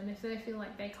relationship with them, if they feel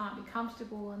like they can't be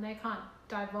comfortable and they can't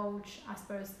divulge, I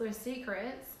suppose, those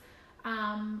secrets,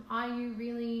 are you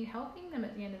really helping them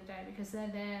at the end of the day? Because they're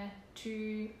there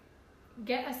to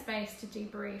get a space to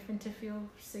debrief and to feel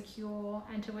secure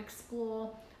and to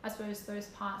explore, I suppose, those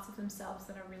parts of themselves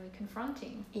that are really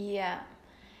confronting. Yeah.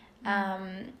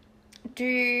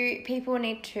 Do people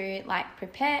need to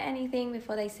prepare anything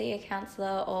before they see a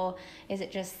counsellor, or is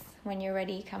it just when you're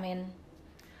ready, come in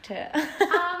to...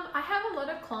 I have a lot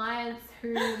of clients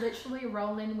who literally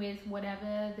roll in with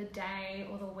whatever the day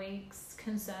or the week's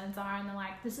concerns are, and they're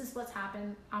like, this is what's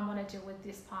happened, I want to deal with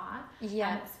this part.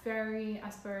 Yeah. And it's very, I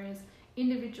suppose,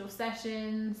 individual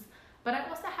sessions. But I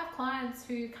also have clients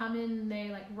who come in,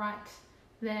 they write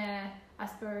their, I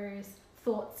suppose,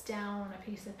 thoughts down on a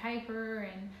piece of paper,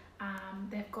 and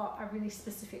they've got a really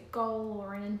specific goal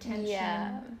or an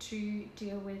intention to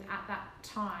deal with at that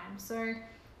time. So,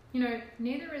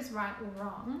 neither is right or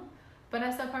wrong. But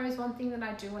I suppose one thing that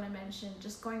I do want to mention,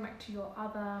 just going back to your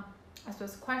other, I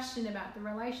suppose, question about the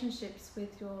relationships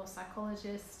with your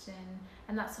psychologist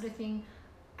and that sort of thing,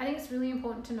 I think it's really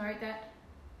important to note that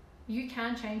you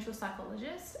can change your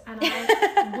psychologist, and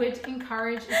I would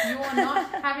encourage, if you're not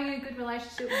having a good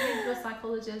relationship with your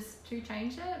psychologist, to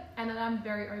change it. And I'm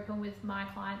very open with my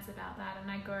clients about that,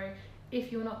 and I go,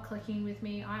 if you're not clicking with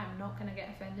me, I am not going to get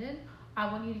offended.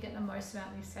 I want you to get the most out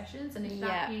of these sessions, and if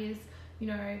that is, you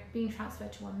know, being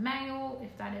transferred to a male,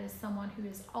 if that is someone who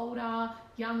is older,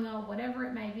 younger, whatever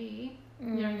it may be,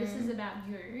 you know, this is about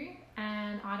you,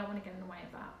 and I don't want to get in the way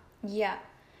of that. Yeah.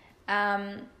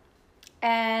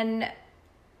 And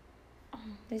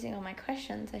I'm losing all my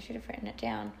questions. I should have written it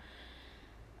down.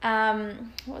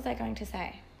 What was I going to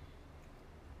say?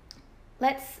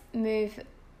 Let's move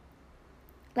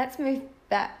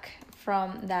back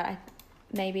from that.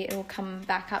 Maybe it will come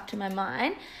back up to my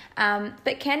mind.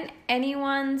 But can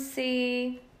anyone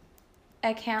see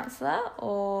a counsellor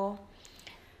or?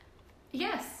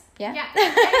 Yes. Yeah. Yeah.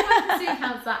 Anyone can see a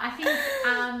counsellor. I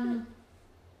think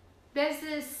there's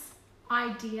this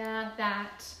idea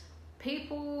that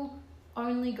people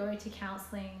only go to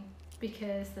counselling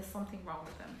because there's something wrong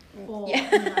with them, or you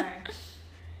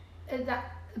know,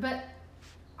 but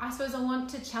I suppose I want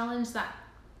to challenge that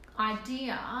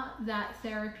idea that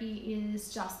therapy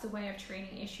is just a way of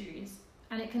treating issues,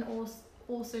 and it can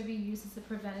also be used as a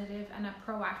preventative and a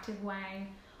proactive way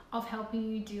of helping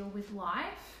you deal with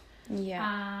life.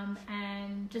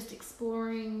 And just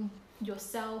exploring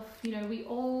yourself. You know, we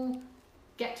all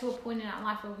get to a point in our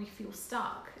life where we feel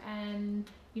stuck, and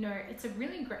you know, it's a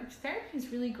really great, therapy is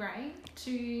really great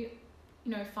to, you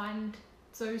know, find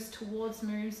those towards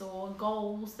moves or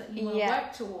goals that you want to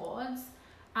work towards.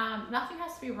 Nothing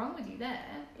has to be wrong with you there,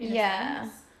 in a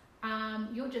sense.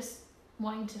 You're just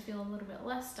wanting to feel a little bit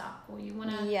less stuck, or you want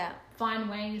to find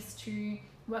ways to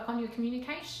work on your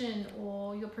communication,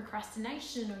 or your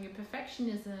procrastination, or your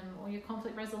perfectionism, or your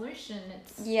conflict resolution.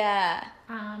 It's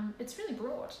really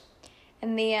broad.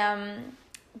 And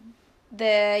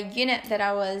the unit that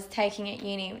I was taking at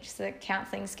uni, which is the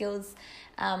counselling skills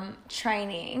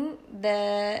training,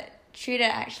 the tutor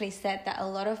actually said that a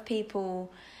lot of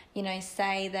people, you know,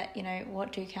 say that, you know,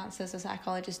 what do counsellors or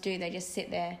psychologists do? They just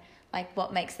sit there, like,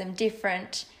 what makes them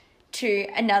different to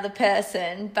another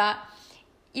person? But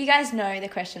you guys know the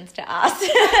questions to ask,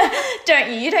 don't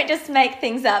you? You don't just make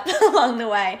things up along the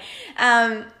way.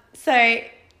 So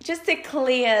just to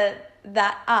clear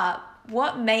that up,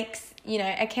 what makes, you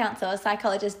know, a counsellor or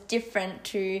psychologist different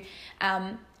to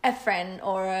a friend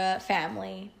or a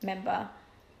family member?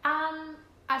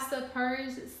 I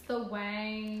suppose it's the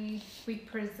way we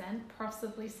present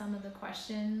possibly some of the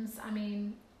questions. I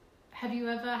mean, have you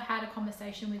ever had a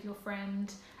conversation with your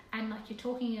friend and like you're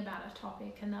talking about a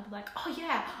topic and they'll be like, oh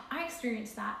yeah, I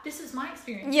experienced that. This is my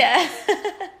experience. Yeah.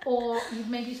 Or you've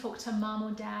maybe talked to mum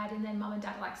or dad, and then mum and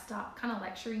dad like start kind of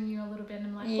lecturing you a little bit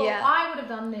and like, well, I would have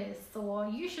done this, or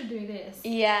you should do this.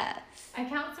 Yes. A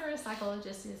counsellor or a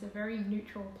psychologist is a very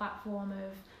neutral platform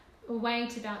of a way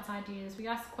to bounce ideas. We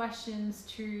ask questions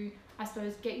to, I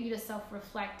suppose, get you to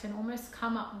self-reflect and almost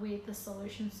come up with the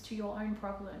solutions to your own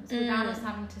problems without us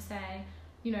having to say,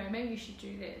 you know, maybe you should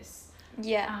do this.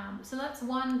 So that's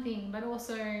one thing, but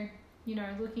also, you know,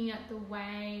 looking at the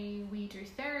way we do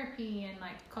therapy and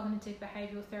like cognitive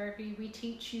behavioral therapy, we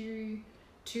teach you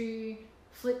to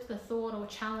flip the thought or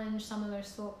challenge some of those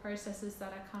thought processes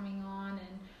that are coming on,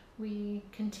 and we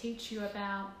can teach you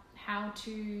about how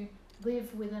to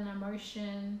live with an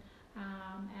emotion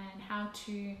and how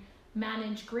to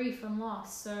manage grief and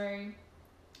loss. So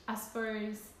I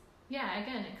suppose,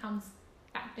 again, it comes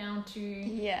back down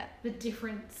to the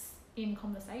difference in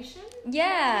conversation.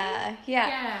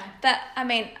 But I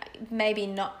mean, maybe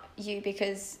not you,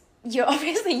 because you're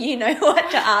obviously, you know what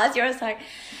to ask. You're like,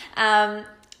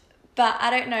 but I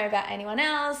don't know about anyone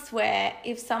else, where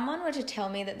if someone were to tell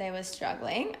me that they were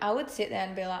struggling, I would sit there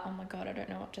and be like, oh my God, I don't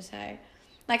know what to say.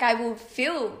 Like, I will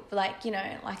feel like, you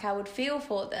know, like I would feel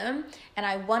for them and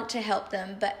I want to help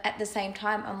them, but at the same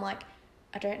time I'm like,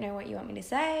 I don't know what you want me to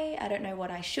say. I don't know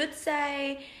what I should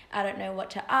say. I don't know what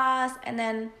to ask. And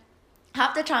then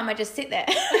half the time I just sit there.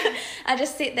 I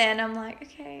just sit there and I'm like,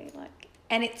 okay, like,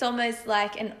 and it's almost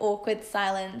like an awkward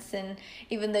silence. And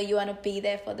even though you want to be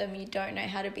there for them, you don't know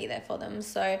how to be there for them.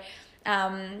 So,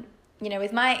 you know,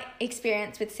 with my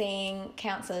experience with seeing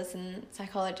counsellors and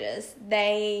psychologists,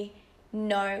 they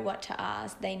know what to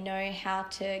ask. They know how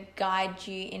to guide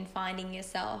you in finding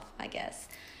yourself, I guess.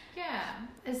 Yeah,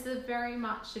 it's very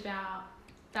much about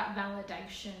that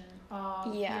validation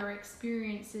of your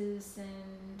experiences,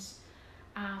 and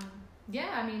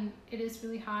I mean, it is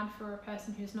really hard for a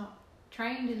person who's not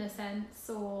trained in a sense,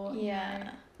 or you know,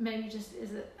 maybe just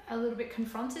is a little bit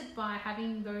confronted by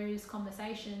having those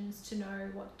conversations to know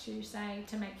what to say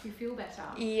to make you feel better.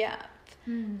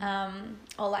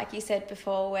 Or like you said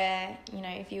before, where, you know,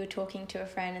 if you were talking to a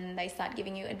friend and they start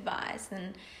giving you advice,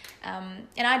 and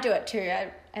I do it too,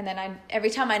 and then every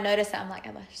time I notice that, I'm like,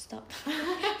 Emma, stop.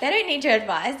 They don't need your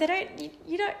advice.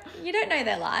 You don't know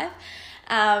their life.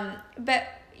 But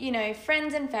you know,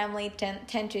 friends and family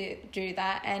tend to do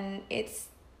that, and it's,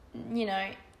 you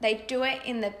know, they do it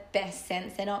in the best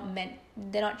sense. They're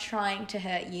not trying to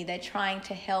hurt you. They're trying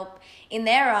to help. In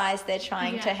their eyes, they're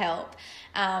trying to help.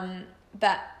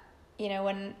 But, you know,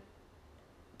 when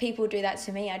people do that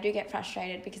to me, I do get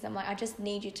frustrated, because I'm like, I just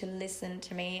need you to listen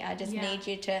to me. I just need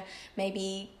you to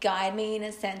maybe guide me in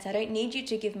a sense. I don't need you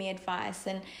to give me advice.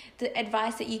 And the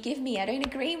advice that you give me, I don't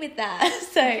agree with that.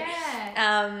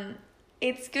 So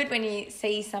it's good when you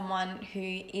see someone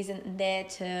who isn't there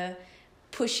to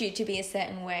push you to be a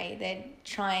certain way. They're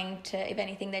trying to, if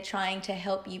anything, they're trying to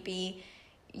help you be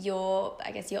your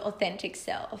authentic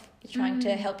self. They're trying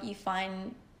to help you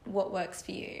find what works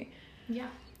for you. Yeah,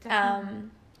 definitely.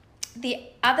 The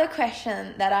other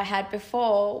question that I had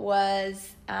before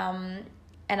was, and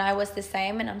I was the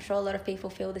same, and I'm sure a lot of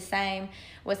people feel the same,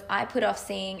 was I put off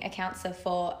seeing a counsellor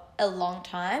for a long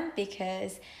time,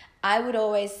 because I would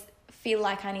always feel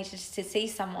like I needed to see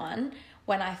someone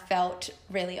when I felt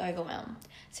really overwhelmed.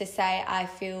 So say I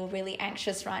feel really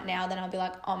anxious right now, then I'll be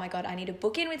like, oh my God, I need to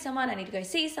book in with someone. I need to go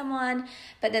see someone.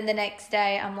 But then the next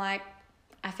day I'm like,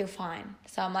 I feel fine.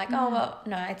 So I'm like, oh, well,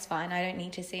 no, it's fine. I don't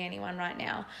need to see anyone right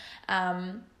now.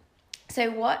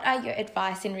 So what are your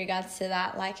advice in regards to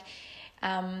that? Like,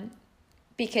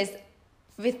 because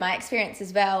with my experience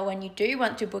as well, when you do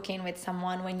want to book in with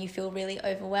someone, when you feel really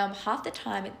overwhelmed, half the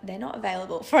time they're not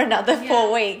available for another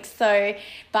 4 weeks. So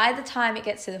by the time it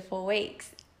gets to the 4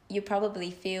 weeks, you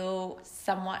probably feel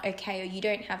somewhat okay, or you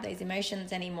don't have those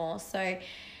emotions anymore. So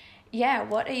yeah,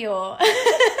 what are your...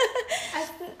 I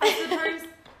suppose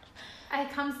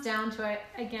it comes down to it,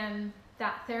 again,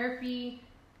 that therapy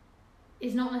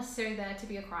is not necessarily there to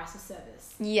be a crisis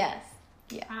service. Yes.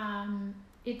 Yeah.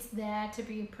 It's there to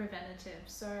be preventative.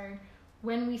 So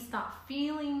when we start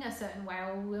feeling a certain way,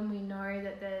 or when we know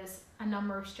that there's a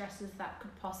number of stresses that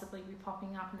could possibly be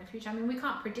popping up in the future, I mean, we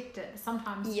can't predict it.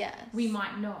 Sometimes we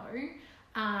might know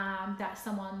that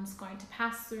someone's going to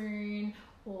pass soon,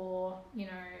 or, you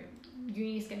know,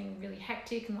 uni is getting really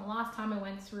hectic, and the last time I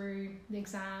went through the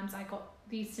exams, I got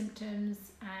these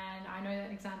symptoms, and I know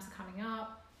that exams are coming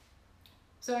up.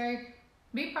 So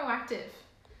be proactive,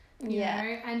 you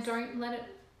know, and don't let it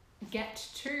get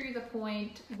to the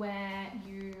point where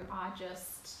you are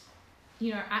just,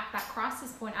 you know, at that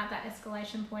crisis point, at that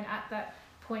escalation point, at that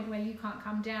point where you can't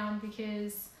come down,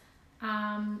 because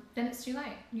then it's too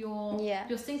late.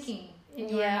 You're sinking in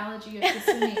your analogy of the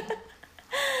swimming.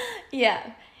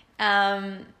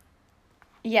 And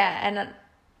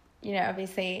you know,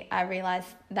 obviously I realize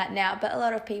that now, but a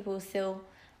lot of people still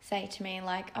say to me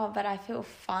like, oh, but I feel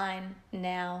fine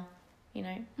now, you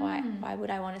know, why would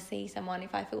I want to see someone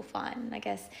if I feel fine? And I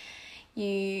guess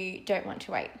you don't want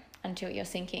to wait until you're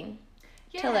sinking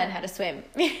to learn how to swim.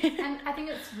 And I think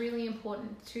it's really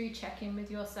important to check in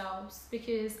with yourselves,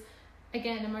 because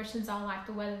again, emotions are like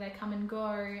the weather, they come and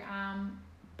go.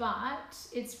 But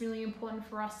it's really important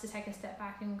for us to take a step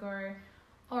back and go,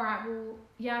 all right, well,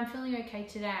 yeah, I'm feeling okay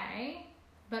today,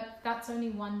 but that's only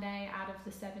one day out of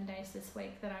the 7 days this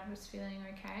week that I was feeling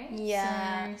okay.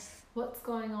 Yes. So what's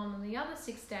going on the other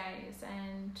 6 days?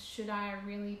 And should I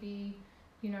really be,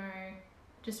 you know,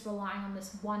 just relying on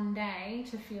this one day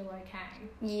to feel okay?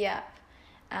 Yep.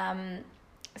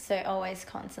 So always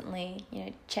constantly, you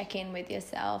know, check in with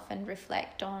yourself and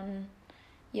reflect on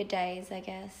your days, I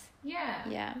guess.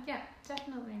 Yeah,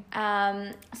 definitely.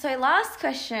 So last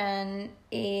question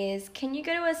is, can you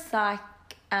go to a psych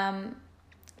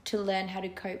to learn how to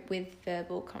cope with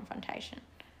verbal confrontation?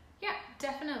 Yeah,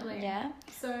 definitely. Yeah.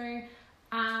 So,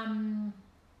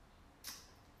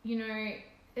 you know,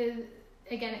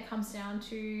 again, it comes down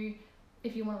to,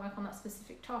 if you want to work on that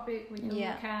specific topic, we can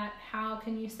look at how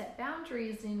can you set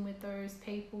boundaries in with those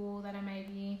people that are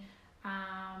maybe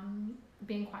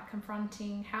being quite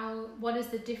confronting. What is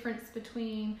the difference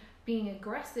between being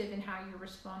aggressive in how you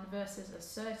respond versus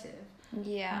assertive?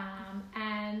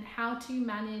 And how to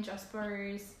manage, I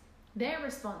suppose, their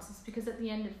responses, because at the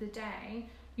end of the day,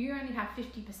 you only have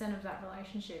 50% of that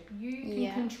relationship. You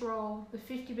can control the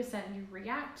 50%. You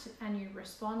react and you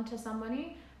respond to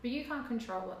somebody, but you can't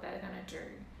control what they're going to do.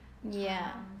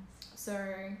 So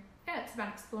it's about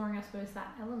exploring, I suppose,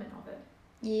 that element of it.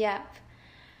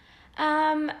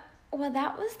 Well,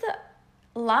 that was the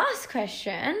last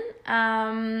question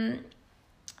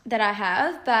that I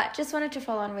have, but just wanted to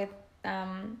follow on with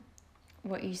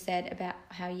what you said about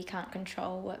how you can't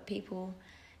control what people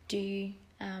do.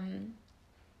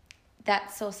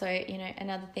 That's also,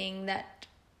 another thing that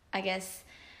I guess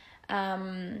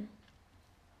that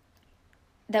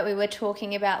we were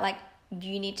talking about, like,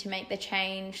 you need to make the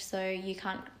change, so you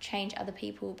can't change other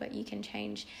people, but you can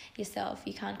change yourself.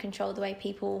 You can't control the way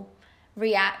people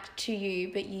react to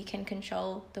you, but you can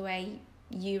control the way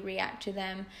you react to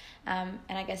them. And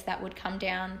I guess that would come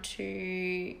down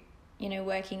to,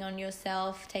 working on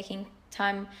yourself, taking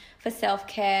time for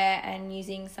self-care and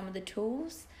using some of the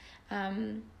tools.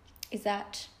 Is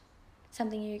that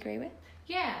something you agree with?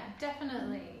 Yeah,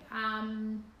 definitely.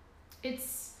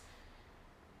 It's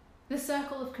the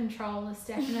circle of control is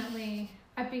definitely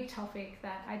a big topic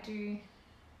that I do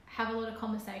have a lot of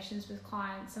conversations with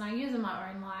clients, and I use in my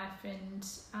own life. And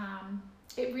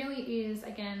it really is,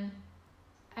 again,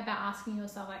 about asking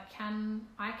yourself, like, can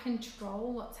I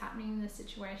control what's happening in this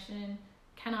situation?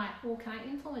 Can I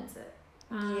influence it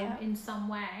in some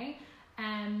way?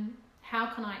 And how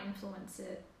can I influence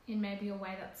it in maybe a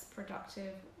way that's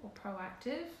productive or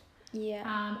proactive?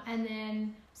 Yeah. And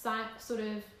then sort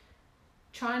of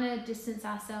trying to distance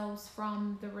ourselves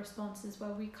from the responses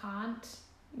where we can't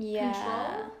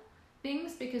control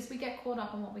things, because we get caught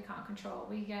up on what we can't control.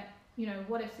 We get,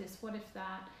 what if this, what if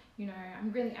that,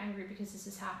 I'm really angry because this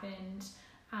has happened.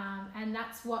 And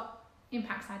that's what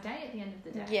impacts our day at the end of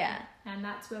the day. Yeah. And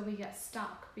that's where we get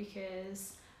stuck,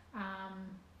 because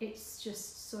it's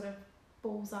just sort of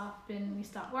balls up and we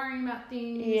start worrying about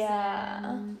things. Yeah.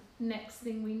 And next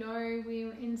thing we know,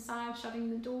 we're inside shutting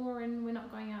the door and we're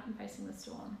not going out and facing the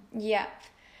storm. Yep.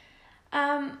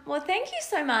 Well, thank you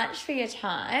so much for your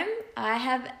time. I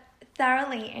have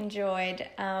thoroughly enjoyed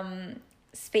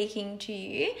speaking to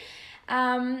you.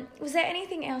 Was there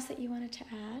anything else that you wanted to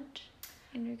add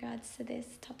in regards to this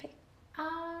topic?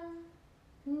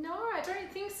 No, I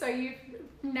don't think so. You've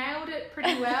nailed it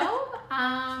pretty well.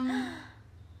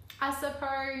 I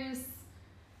suppose,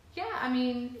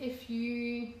 if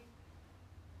you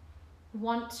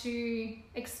want to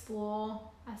explore,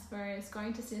 I suppose,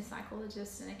 going to see a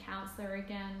psychologist and a counsellor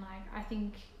again, like, I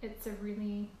think it's a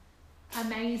really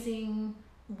amazing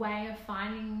way of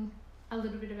finding a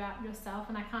little bit about yourself.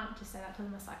 And I can't just say that because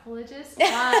I'm a psychologist.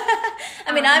 But,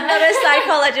 I'm not a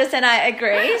psychologist, and I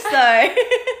agree, so...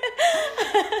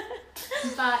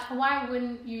 But why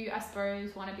wouldn't you, I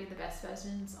suppose, want to be the best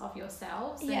versions of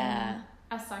yourselves? Yeah. And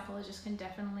a psychologist can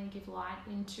definitely give light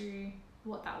into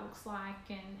what that looks like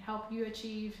and help you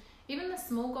achieve even the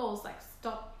small goals, like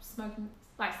stop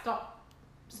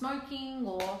smoking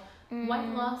or weight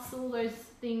loss, all those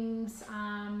things.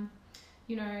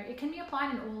 It can be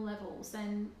applied in all levels,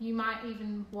 and you might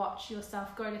even watch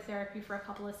yourself go to therapy for a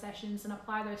couple of sessions and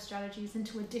apply those strategies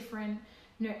into a different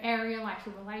area, like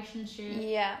your relationship.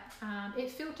 Yeah. It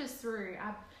filters through.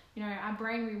 Our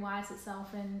brain rewires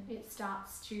itself and it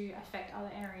starts to affect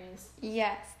other areas.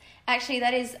 Yes. Actually,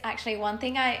 that is actually one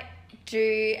thing I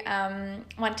do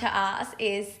want to ask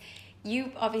is,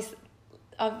 you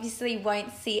obviously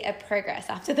won't see a progress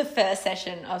after the first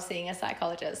session of seeing a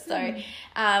psychologist. So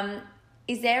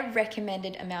is there a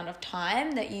recommended amount of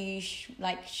time that you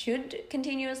should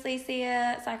continuously see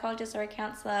a psychologist or a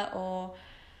counsellor, or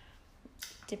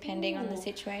depending on the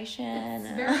situation?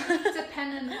 It's very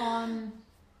dependent on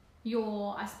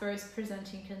your, I suppose,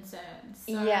 presenting concerns.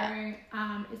 So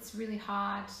it's really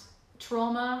hard.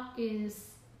 Trauma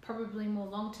is probably more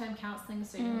long-term counselling,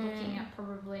 so you're looking at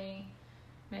probably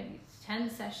maybe 10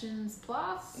 sessions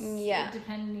plus,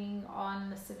 depending on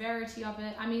the severity of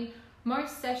it. I mean,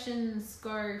 most sessions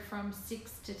go from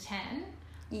 6 to 10.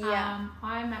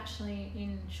 I'm actually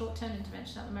in short-term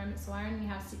intervention at the moment, so I only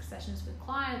have 6 sessions with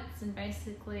clients, and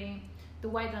basically the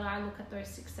way that I look at those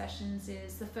 6 sessions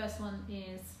is, the first one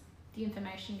is the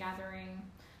information gathering.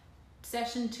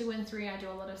 Session 2 and 3, I do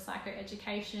a lot of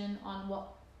psychoeducation on what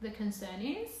the concern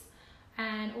is,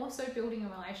 and also building a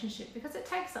relationship, because it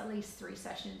takes at least 3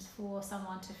 sessions for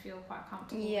someone to feel quite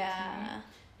comfortable with you.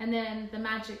 And then the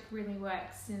magic really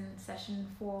works in session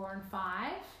 4 and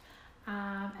 5.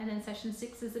 And then session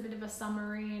 6 is a bit of a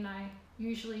summary, and I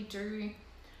usually do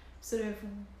sort of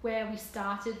where we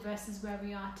started versus where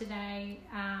we are today,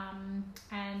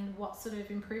 and what sort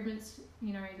of improvements,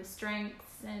 the strengths,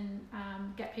 and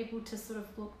get people to sort of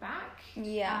look back,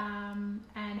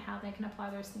 and how they can apply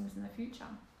those things in the future.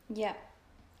 Yeah.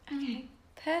 Okay,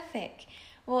 perfect.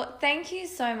 Well, thank you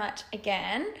so much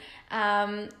again.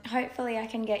 Hopefully I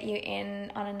can get you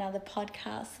in on another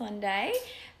podcast one day.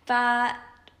 But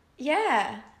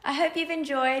yeah, I hope you've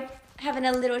enjoyed having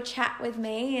a little chat with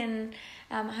me, and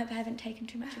I hope I haven't taken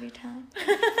too much of your time.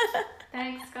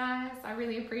 Thanks, guys. I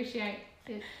really appreciate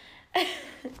it.